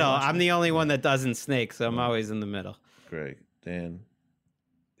in the middle. I'm the only one that doesn't snake, so I'm always in the middle. Greg, Dan,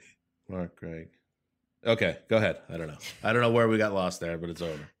 Mark, Greg. Okay, go ahead. I don't know where we got lost there, but it's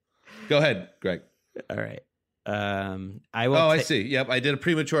over. Go ahead, Greg. All right. I will. I see. Yep, I did a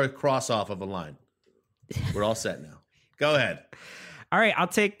premature cross off of a line. We're all set now. Go ahead. All right, I'll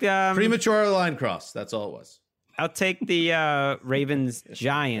take the premature line cross. That's all it was. I'll take the Ravens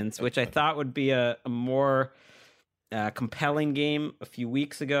Giants, which I thought would be a more compelling game a few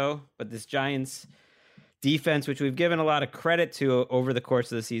weeks ago, but this Giants defense, which we've given a lot of credit to over the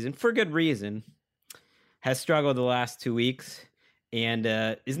course of the season for good reason, has struggled the last 2 weeks and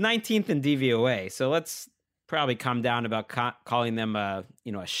is 19th in DVOA. So let's probably come down about calling them a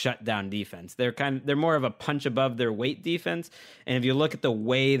shutdown defense. They're more of a punch above their weight defense. And if you look at the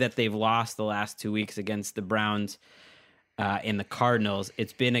way that they've lost the last 2 weeks against the Browns and the Cardinals,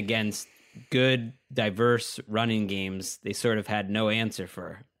 it's been against good, diverse running games they sort of had no answer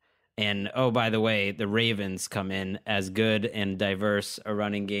for. And, oh, by the way, the Ravens come in as good and diverse a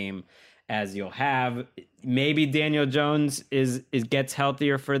running game as you'll have. Maybe Daniel Jones gets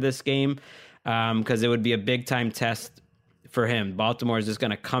healthier for this game because it would be a big-time test for him. Baltimore is just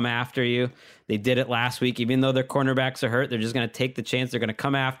going to come after you. They did it last week. Even though their cornerbacks are hurt, they're just going to take the chance. They're going to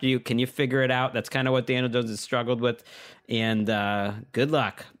come after you. Can you figure it out? That's kind of what Daniel Jones has struggled with. And good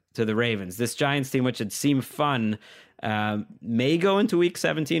luck to the Ravens. This Giants team, which had seemed fun may go into week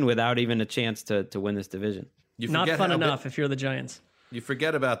 17 without even a chance to win this division. Not fun enough if you're the Giants. You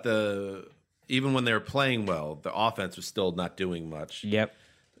forget about even when they were playing well, the offense was still not doing much. Yep.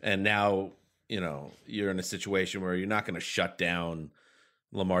 And now, you're in a situation where you're not going to shut down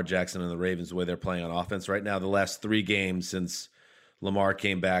Lamar Jackson and the Ravens the way they're playing on offense right now. The last 3 games since Lamar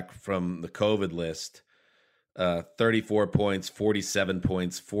came back from the COVID list, 34 points, 47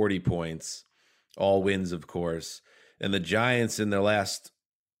 points, 40 points, all wins, of course. And the Giants in their last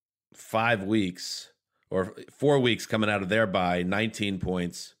 5 weeks or 4 weeks coming out of their bye, 19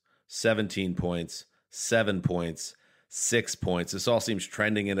 points, 17 points, 7 points, 6 points. This all seems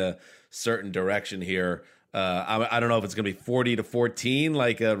trending in a certain direction here. I don't know if it's going to be 40-14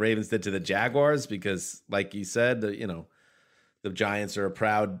 like Ravens did to the Jaguars because, like you said, the Giants are a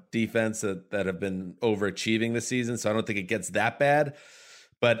proud defense that have been overachieving this season. So I don't think it gets that bad.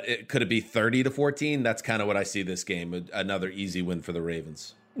 But could it be 30-14? That's kind of what I see this game. Another easy win for the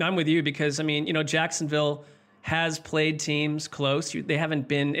Ravens. I'm with you because, Jacksonville has played teams close. It hasn't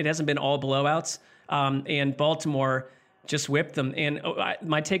been all blowouts. And Baltimore just whipped them. And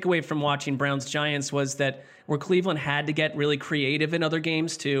my takeaway from watching Browns-Giants was that where Cleveland had to get really creative in other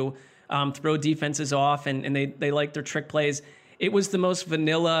games to throw defenses off and they like their trick plays, it was the most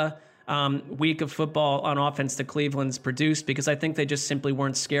vanilla week of football on offense that Cleveland's produced because I think they just simply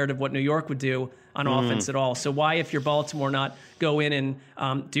weren't scared of what New York would do on offense at all. So why, if you're Baltimore, not go in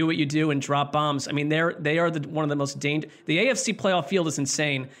and do what you do and drop bombs? I mean, they are one of the most dangerous. The AFC playoff field is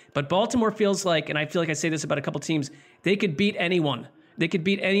insane, but Baltimore feels like, and I feel like I say this about a couple teams, they could beat anyone. They could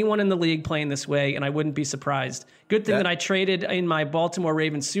beat anyone in the league playing this way, and I wouldn't be surprised. Good thing that I traded in my Baltimore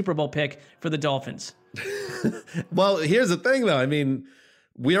Ravens Super Bowl pick for the Dolphins. Well, here's the thing, though. I mean,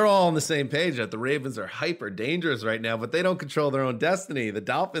 we're all on the same page that the Ravens are hyper dangerous right now, but they don't control their own destiny. The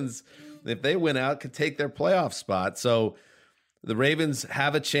Dolphins, if they win out, could take their playoff spot. So the Ravens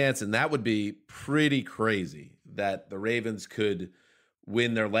have a chance, and that would be pretty crazy that the Ravens could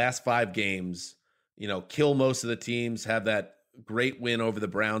win their last 5 games, kill most of the teams, have that great win over the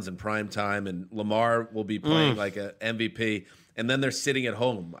Browns in prime time, and Lamar will be playing like an MVP, and then they're sitting at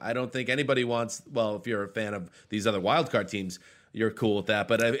home. I don't think anybody wants, well, if you're a fan of these other wildcard teams, you're cool with that.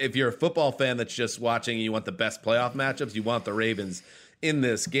 But if you're a football fan that's just watching and you want the best playoff matchups, you want the Ravens in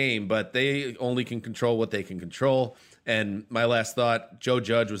this game, but they only can control what they can control. And my last thought, Joe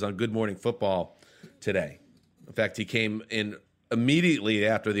Judge was on Good Morning Football today. In fact, he came in immediately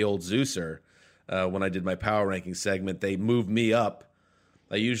after the old Zeuser. When I did my power ranking segment, they moved me up.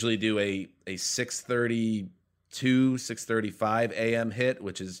 I usually do a 6:32, 6:35 a.m. hit,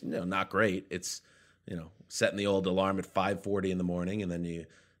 which is not great. It's setting the old alarm at 5:40 in the morning, and then you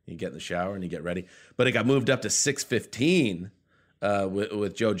get in the shower and you get ready. But it got moved up to 6:15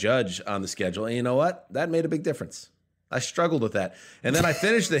 with Joe Judge on the schedule, and you know what? That made a big difference. I struggled with that, and then I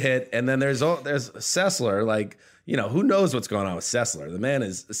finished the hit, and then there's Sessler, like. Who knows what's going on with Sessler? The man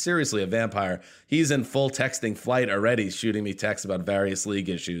is seriously a vampire. He's in full texting flight already, shooting me texts about various league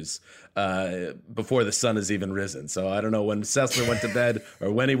issues before the sun has even risen. So I don't know when Sessler went to bed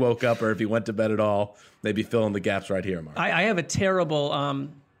or when he woke up or if he went to bed at all. Maybe fill in the gaps right here, Mark. I have a terrible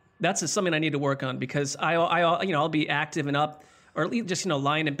that's something I need to work on because I'll be active and up or at least just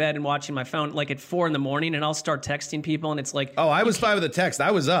lying in bed and watching my phone like at 4 a.m. and I'll start texting people and it's like, oh, I was fine with the text.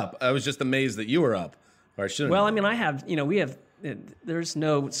 I was up. I was just amazed that you were up. Well, I mean, I have, we have, there's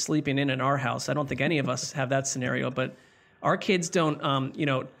no sleeping in our house. I don't think any of us have that scenario, but our kids don't,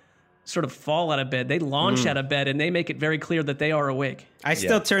 sort of fall out of bed. They launch out of bed and they make it very clear that they are awake. I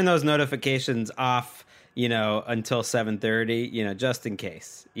still turn those notifications off, until 7:30, just in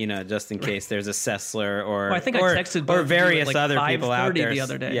case, there's a Sessler or, I think I texted or various like other people out there the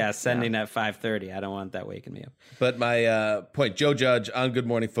other day. Yeah, sending at 5:30. I don't want that waking me up. But my point, Joe Judge on Good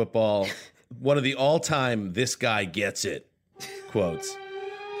Morning Football, one of the all-time "this guy gets it" quotes.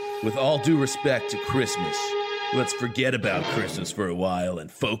 With all due respect to Christmas, let's forget about Christmas for a while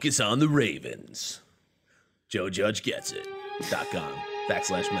and focus on the Ravens. Joe Judge gets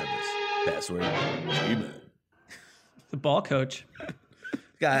it.com/members. Password. Amen. The ball coach.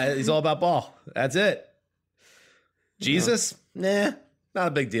 Guy, he's all about ball. That's it. Jesus? Nah, not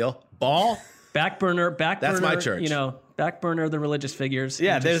a big deal. Ball? Back burner. That's my church. Back burner the religious figures.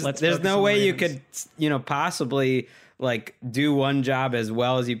 Yeah, there's no way you could, possibly like do one job as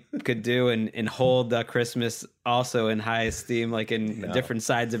well as you could do and hold Christmas also in high esteem, like in different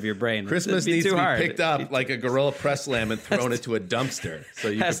sides of your brain. Christmas needs to be picked up like a Gorilla Press Slam and thrown into a dumpster so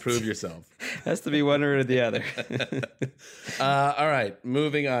you can prove yourself. Has to be one or the other. All right,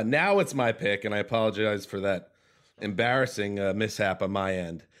 moving on. Now it's my pick, and I apologize for that embarrassing mishap on my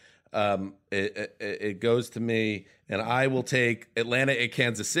end. It goes to me, and I will take Atlanta at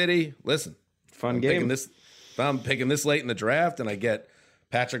Kansas City. Listen, Fun game. If I'm picking this late in the draft, and I get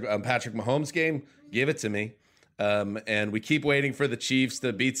Patrick Mahomes game, give it to me. And we keep waiting for the Chiefs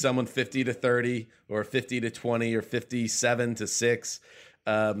to beat someone 50-30 or 50-20 or 57-6.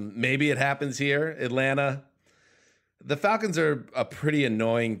 Maybe it happens here, Atlanta. The Falcons are a pretty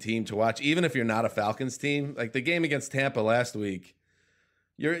annoying team to watch, even if you're not a Falcons team. Like the game against Tampa last week,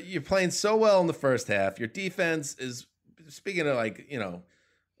 you're playing so well in the first half. Your defense is, speaking of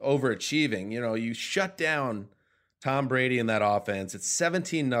overachieving. You shut down Tom Brady in that offense. It's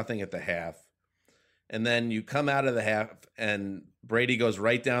 17-0 at the half. And then you come out of the half and Brady goes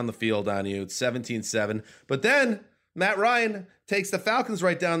right down the field on you. It's 17-7. But then Matt Ryan takes the Falcons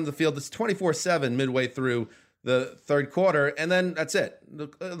right down the field. It's 24-7 midway through the third quarter. And then that's it.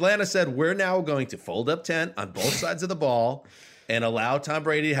 Atlanta said, we're now going to fold up tent on both sides of the ball and allow Tom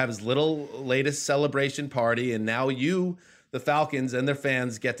Brady to have his little latest celebration party. And now you, the Falcons and their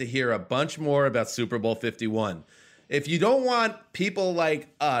fans, get to hear a bunch more about Super Bowl 51. If you don't want people like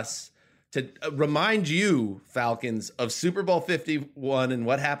us to remind you, Falcons, of Super Bowl 51 and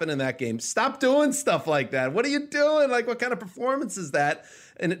what happened in that game, stop doing stuff like that. What are you doing? Like, what kind of performance is that?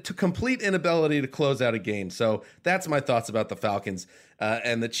 And to complete inability to close out a game. So that's my thoughts about the Falcons.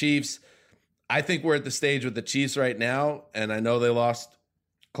 And the Chiefs, I think we're at the stage with the Chiefs right now, and I know they lost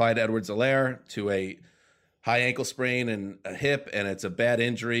Clyde Edwards-Helaire to a high ankle sprain and a hip, and it's a bad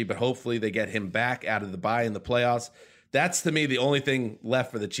injury, but hopefully they get him back out of the bye in the playoffs. That's, to me, the only thing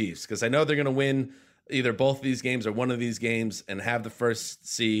left for the Chiefs, because I know they're going to win either both of these games or one of these games and have the first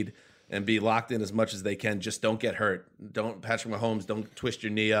seed and be locked in as much as they can. Just don't get hurt. Patrick Mahomes, don't twist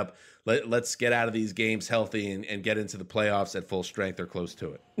your knee up. Let's get out of these games healthy and get into the playoffs at full strength or close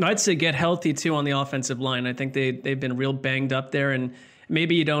to it. I'd say get healthy, too, on the offensive line. I think they've been real banged up there, and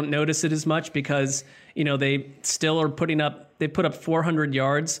maybe you don't notice it as much because, they still are they put up 400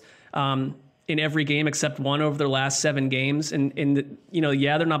 yards in every game except one over their last 7 games. And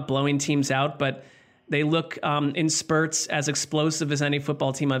they're not blowing teams out, but they look in spurts as explosive as any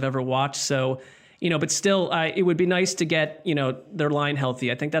football team I've ever watched. So, but still, it would be nice to get, their line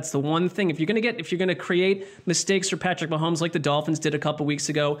healthy. I think that's the one thing. If you're going to create mistakes for Patrick Mahomes like the Dolphins did a couple weeks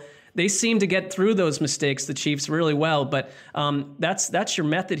ago, they seem to get through those mistakes, the Chiefs, really well. But that's your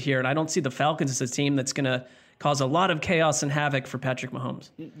method here. And I don't see the Falcons as a team that's going to cause a lot of chaos and havoc for Patrick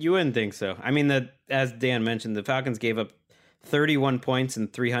Mahomes. You wouldn't think so. I mean, as Dan mentioned, the Falcons gave up 31 points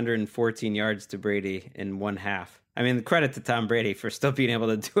and 314 yards to Brady in one half. I mean, credit to Tom Brady for still being able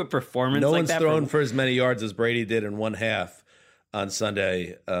to do a performance like that. No one's thrown for as many yards as Brady did in one half on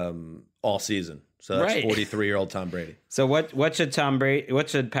Sunday all season. So that's right. 43-year-old Tom Brady. So what should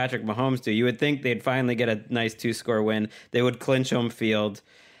Patrick Mahomes do? You would think they'd finally get a nice 2-score win. They would clinch home field.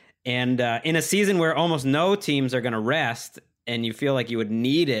 And in a season where almost no teams are going to rest, and you feel like you would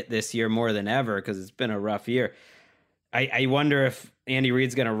need it this year more than ever because it's been a rough year, I wonder if Andy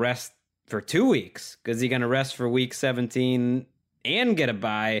Reid's going to rest for 2 weeks. Because he's going to rest for week 17 and get a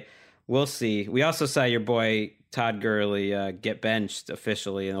bye. We'll see. We also saw your boy Todd Gurley get benched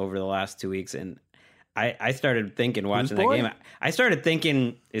officially over the last 2 weeks, and I started thinking watching that game. I started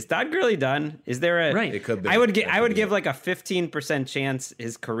thinking, is Todd Gurley done? Is there a right? It could be. I would give like a 15% chance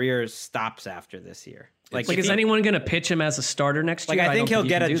his career stops after this year. Like is anyone going to pitch him as a starter next year? I think he'll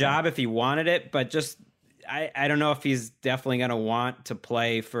get a job if he wanted it, but just I don't know if he's definitely going to want to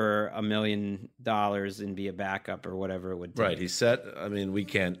play for $1 million and be a backup or whatever it would take. Right. He's set. I mean, we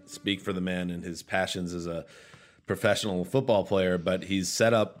can't speak for the man and his passions as a professional football player, but he's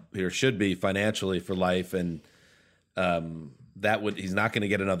set up or should be financially for life, and he's not going to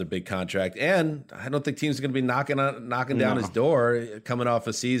get another big contract. And I don't think teams are going to be knocking down his door coming off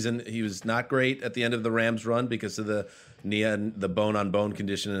a season. He was not great at the end of the Rams run because of the knee and the bone-on-bone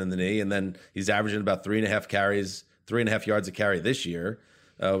condition in the knee, and then he's averaging about 3.5 yards a carry this year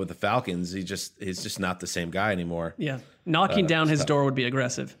with the Falcons. He's just not the same guy anymore. Yeah, knocking down his door would be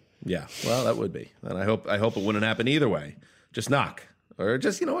aggressive. Yeah, well, that would be, and I hope it wouldn't happen either way. Just knock, or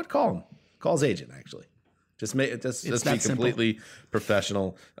just call him, call his agent. Actually, just be completely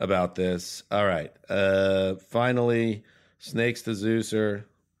professional about this. All right, finally, Snakes to Zeuser.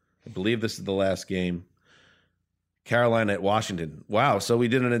 I believe this is the last game. Carolina at Washington. Wow, so we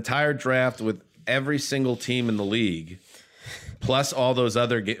did an entire draft with every single team in the league, plus all those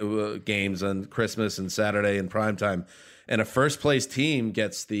other games on Christmas and Saturday and primetime. And a first-place team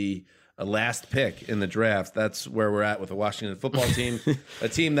gets the last pick in the draft. That's where we're at with the Washington football team, a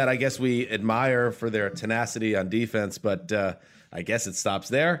team that I guess we admire for their tenacity on defense, but I guess it stops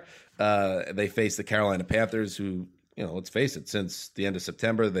there. They face the Carolina Panthers, who let's face it, since the end of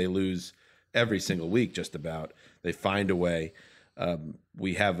September, they lose every single week just about. They find a way.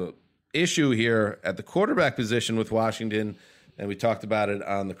 We have a issue here at the quarterback position with Washington, and we talked about it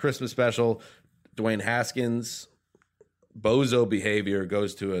on the Christmas special. Dwayne Haskins, bozo behavior,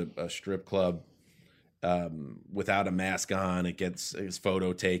 goes to a strip club without a mask on. It gets his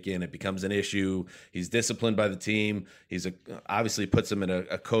photo taken. It becomes an issue. He's disciplined by the team. He's obviously puts him in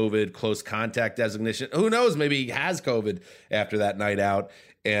a COVID close contact designation. Who knows? Maybe he has COVID after that night out.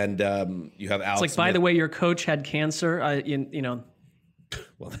 And you have Alex. It's like, by the way, your coach had cancer.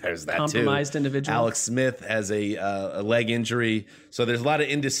 Well, there's that compromised too. Individual. Alex Smith has a leg injury. So there's a lot of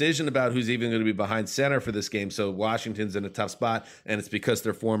indecision about who's even going to be behind center for this game. So Washington's in a tough spot, and it's because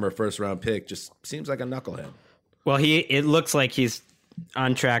their former first-round pick just seems like a knucklehead. Well, it looks like he's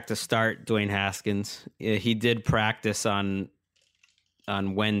on track to start, Dwayne Haskins. He did practice on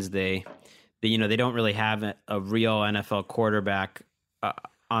Wednesday. They don't really have a real NFL quarterback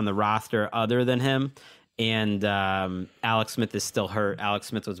on the roster other than him. And Alex Smith is still hurt. Alex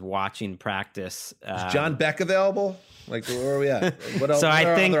Smith was watching practice. Is John Beck available? Like, where are we at? What else? So what I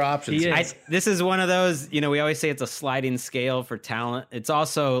are think other options? This is one of those, we always say it's a sliding scale for talent. It's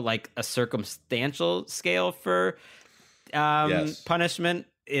also like a circumstantial scale for punishment.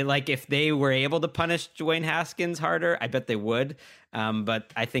 If they were able to punish Dwayne Haskins harder, I bet they would.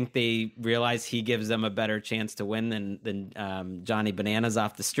 But I think they realize he gives them a better chance to win than Johnny Bananas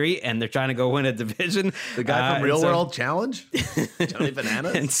off the street, and they're trying to go win a division. The guy from Real World Challenge, Johnny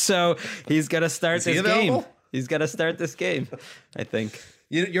Bananas. And so he's got to start this game. He's got to start this game, I think.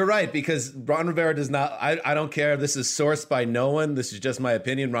 You're right, because Ron Rivera does not. I don't care. This is sourced by no one. This is just my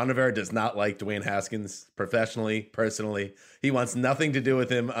opinion. Ron Rivera does not like Dwayne Haskins professionally, personally. He wants nothing to do with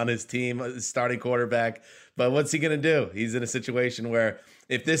him on his team, his starting quarterback. But what's he going to do? He's in a situation where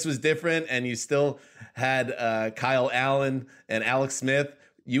if this was different and you still had Kyle Allen and Alex Smith,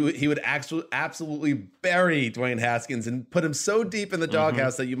 he would absolutely bury Dwayne Haskins and put him so deep in the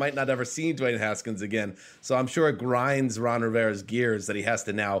doghouse that you might not ever see Dwayne Haskins again. So I'm sure it grinds Ron Rivera's gears that he has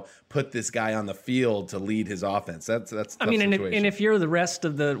to now put this guy on the field to lead his offense. That's I mean, and if you're the rest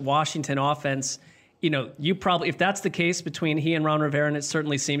of the Washington offense, you probably, if that's the case between he and Ron Rivera, and it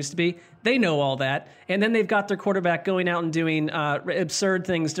certainly seems to be, they know all that. And then they've got their quarterback going out and doing absurd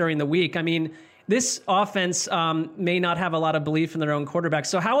things during the week. I mean, this offense may not have a lot of belief in their own quarterback.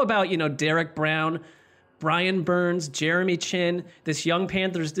 So how about, Derek Brown, Brian Burns, Jeremy Chin, this young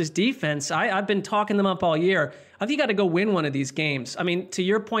Panthers, this defense? I've been talking them up all year. I think you got to go win one of these games. I mean, to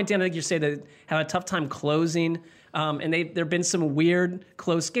your point, Dan, I think you say they have a tough time closing. And there have been some weird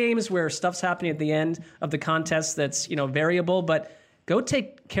close games where stuff's happening at the end of the contest that's, variable. But go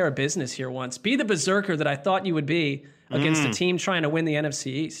take care of business here once. Be the berserker that I thought you would be against a team trying to win the NFC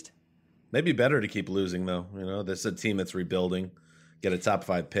East. Maybe better to keep losing, though. This is a team that's rebuilding, get a top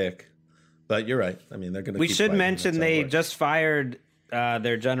 5 pick. But you're right. I mean, they're going to. We should mention they just fired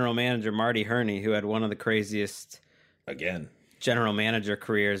their general manager, Marty Herney, who had one of the craziest general manager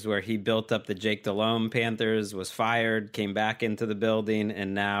careers, where he built up the Jake Delhomme Panthers, was fired, came back into the building,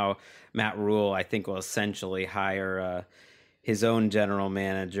 and now Matt Rule, I think, will essentially hire his own general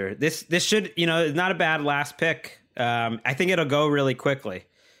manager. This should, it's not a bad last pick. I think it'll go really quickly.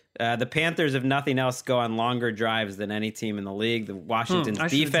 The Panthers, if nothing else, go on longer drives than any team in the league. The Washington's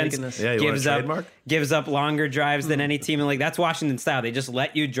defense gives up longer drives than any team in the league. That's Washington style. They just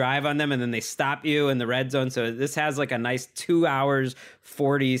let you drive on them, and then they stop you in the red zone. So this has like a nice 2 hours,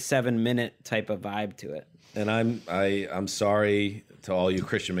 47-minute type of vibe to it. And I'm sorry to all you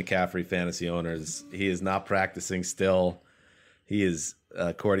Christian McCaffrey fantasy owners. He is not practicing still. He is,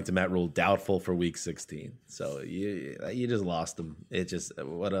 according to Matt Rule, doubtful for Week 16. So you just lost him. It just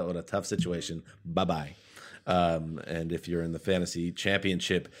what a tough situation. Bye-bye. And if you're in the fantasy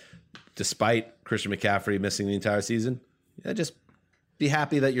championship, despite Christian McCaffrey missing the entire season, just be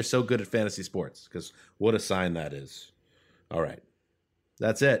happy that you're so good at fantasy sports, because what a sign that is. All right.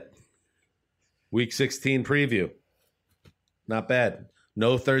 That's it. Week 16 preview. Not bad.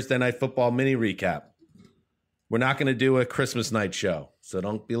 No Thursday Night Football mini recap. We're not going to do a Christmas night show, so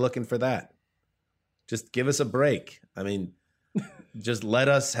don't be looking for that. Just give us a break. I mean, just let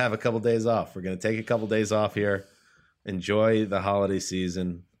us have a couple days off. We're going to take a couple days off here, enjoy the holiday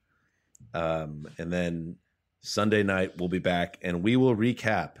season, and then Sunday night we'll be back, and we will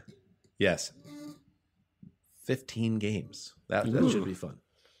recap, 15 games. That should be fun.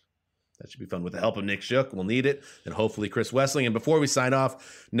 That should be fun. With the help of Nick Shook, we'll need it, and hopefully Chris Wessling. And before we sign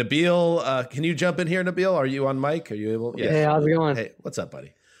off, Nabil, can you jump in here, Nabil? Are you on mic? Are you able? Yeah. Hey, how's it going? Hey, what's up,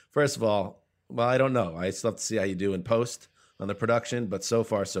 buddy? First of all, well, I don't know. I still have to see how you do in post, on the production, but so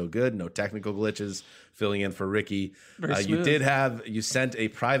far so good. No technical glitches. Filling in for Ricky. You sent a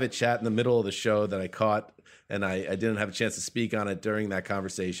private chat in the middle of the show that I caught, and I didn't have a chance to speak on it during that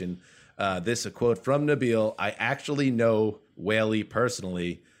conversation. This a quote from Nabil. I actually know Whaley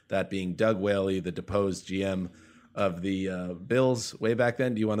personally, that being Doug Whaley, the deposed GM of the Bills way back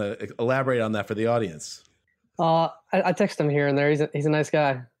then. Do you want to elaborate on that for the audience? I text him here and there. He's a nice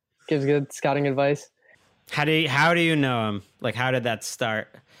guy. Gives good scouting advice. How do you know him? Like, how did that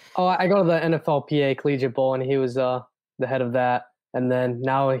start? Oh, I go to the NFLPA Collegiate Bowl, and he was the head of that. And then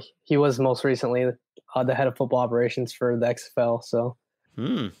now he was most recently the head of football operations for the XFL. So,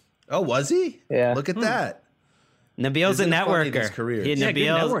 Oh, was he? Yeah. Look at that. Nabil's a networker. Career.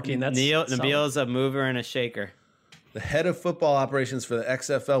 Nabil's a mover and a shaker. The head of football operations for the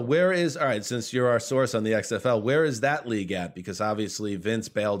XFL. All right, since you're our source on the XFL, where is that league at? Because obviously Vince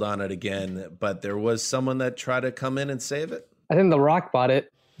bailed on it again, but there was someone that tried to come in and save it. I think The Rock bought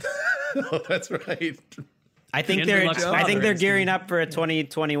it. Oh, that's right. I think they're gearing up for a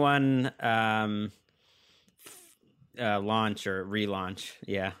 2021 launch or relaunch.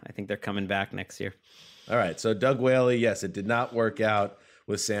 Yeah, I think they're coming back next year. All right, so Doug Whaley, yes, it did not work out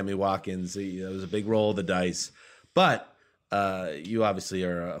with Sammy Watkins. It was a big roll of the dice. But you obviously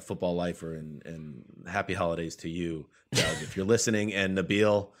are a football lifer, and happy holidays to you, Doug, if you're listening. And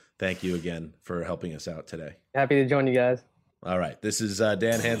Nabil, thank you again for helping us out today. Happy to join you guys. All right, this is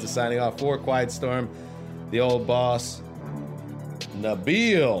Dan Hansen signing off for Quiet Storm, the old boss,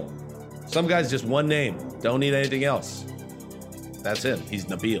 Nabil. Some guy's just one name. Don't need anything else. That's him. He's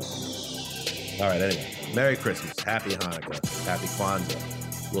Nabil. All right, anyway, Merry Christmas, Happy Hanukkah, Happy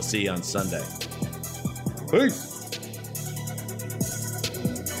Kwanzaa. We'll see you on Sunday. Peace.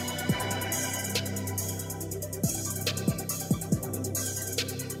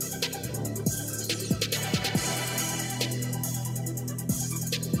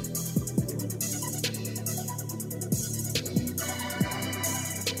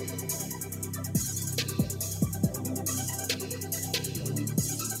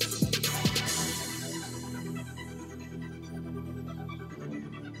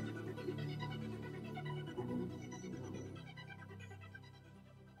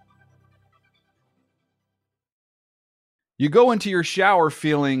 You go into your shower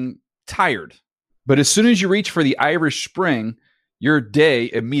feeling tired, but as soon as you reach for the Irish Spring, your day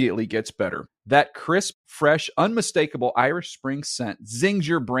immediately gets better. That crisp, fresh, unmistakable Irish Spring scent zings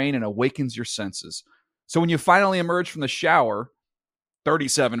your brain and awakens your senses. So when you finally emerge from the shower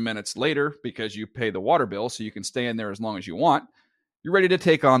 37 minutes later, because you pay the water bill so you can stay in there as long as you want, you're ready to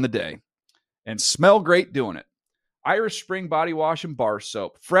take on the day and smell great doing it. Irish Spring Body Wash and Bar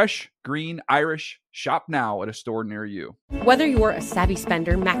Soap. Fresh, green, Irish. Shop now at a store near you. Whether you're a savvy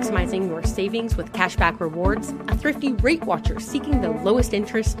spender maximizing your savings with cashback rewards, a thrifty rate watcher seeking the lowest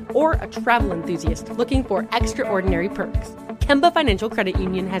interest, or a travel enthusiast looking for extraordinary perks, Kemba Financial Credit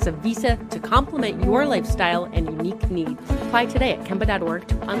Union has a visa to complement your lifestyle and unique needs. Apply today at Kemba.org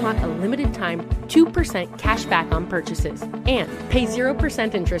to unlock a limited time 2% cash back on purchases and pay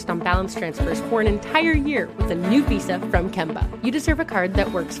 0% interest on balance transfers for an entire year with a new visa from Kemba. You deserve a card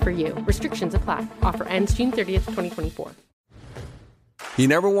that works for you. Restrictions apply. Offer ends June 30th, 2024. You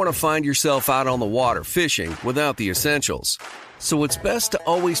never want to find yourself out on the water fishing without the essentials. So it's best to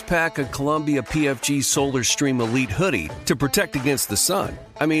always pack a Columbia PFG Solar Stream Elite hoodie to protect against the sun.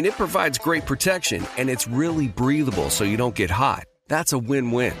 I mean, it provides great protection, and it's really breathable so you don't get hot. That's a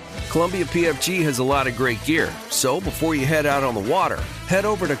win-win. Columbia PFG has a lot of great gear, so before you head out on the water, head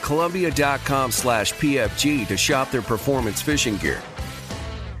over to Columbia.com/PFG to shop their performance fishing gear.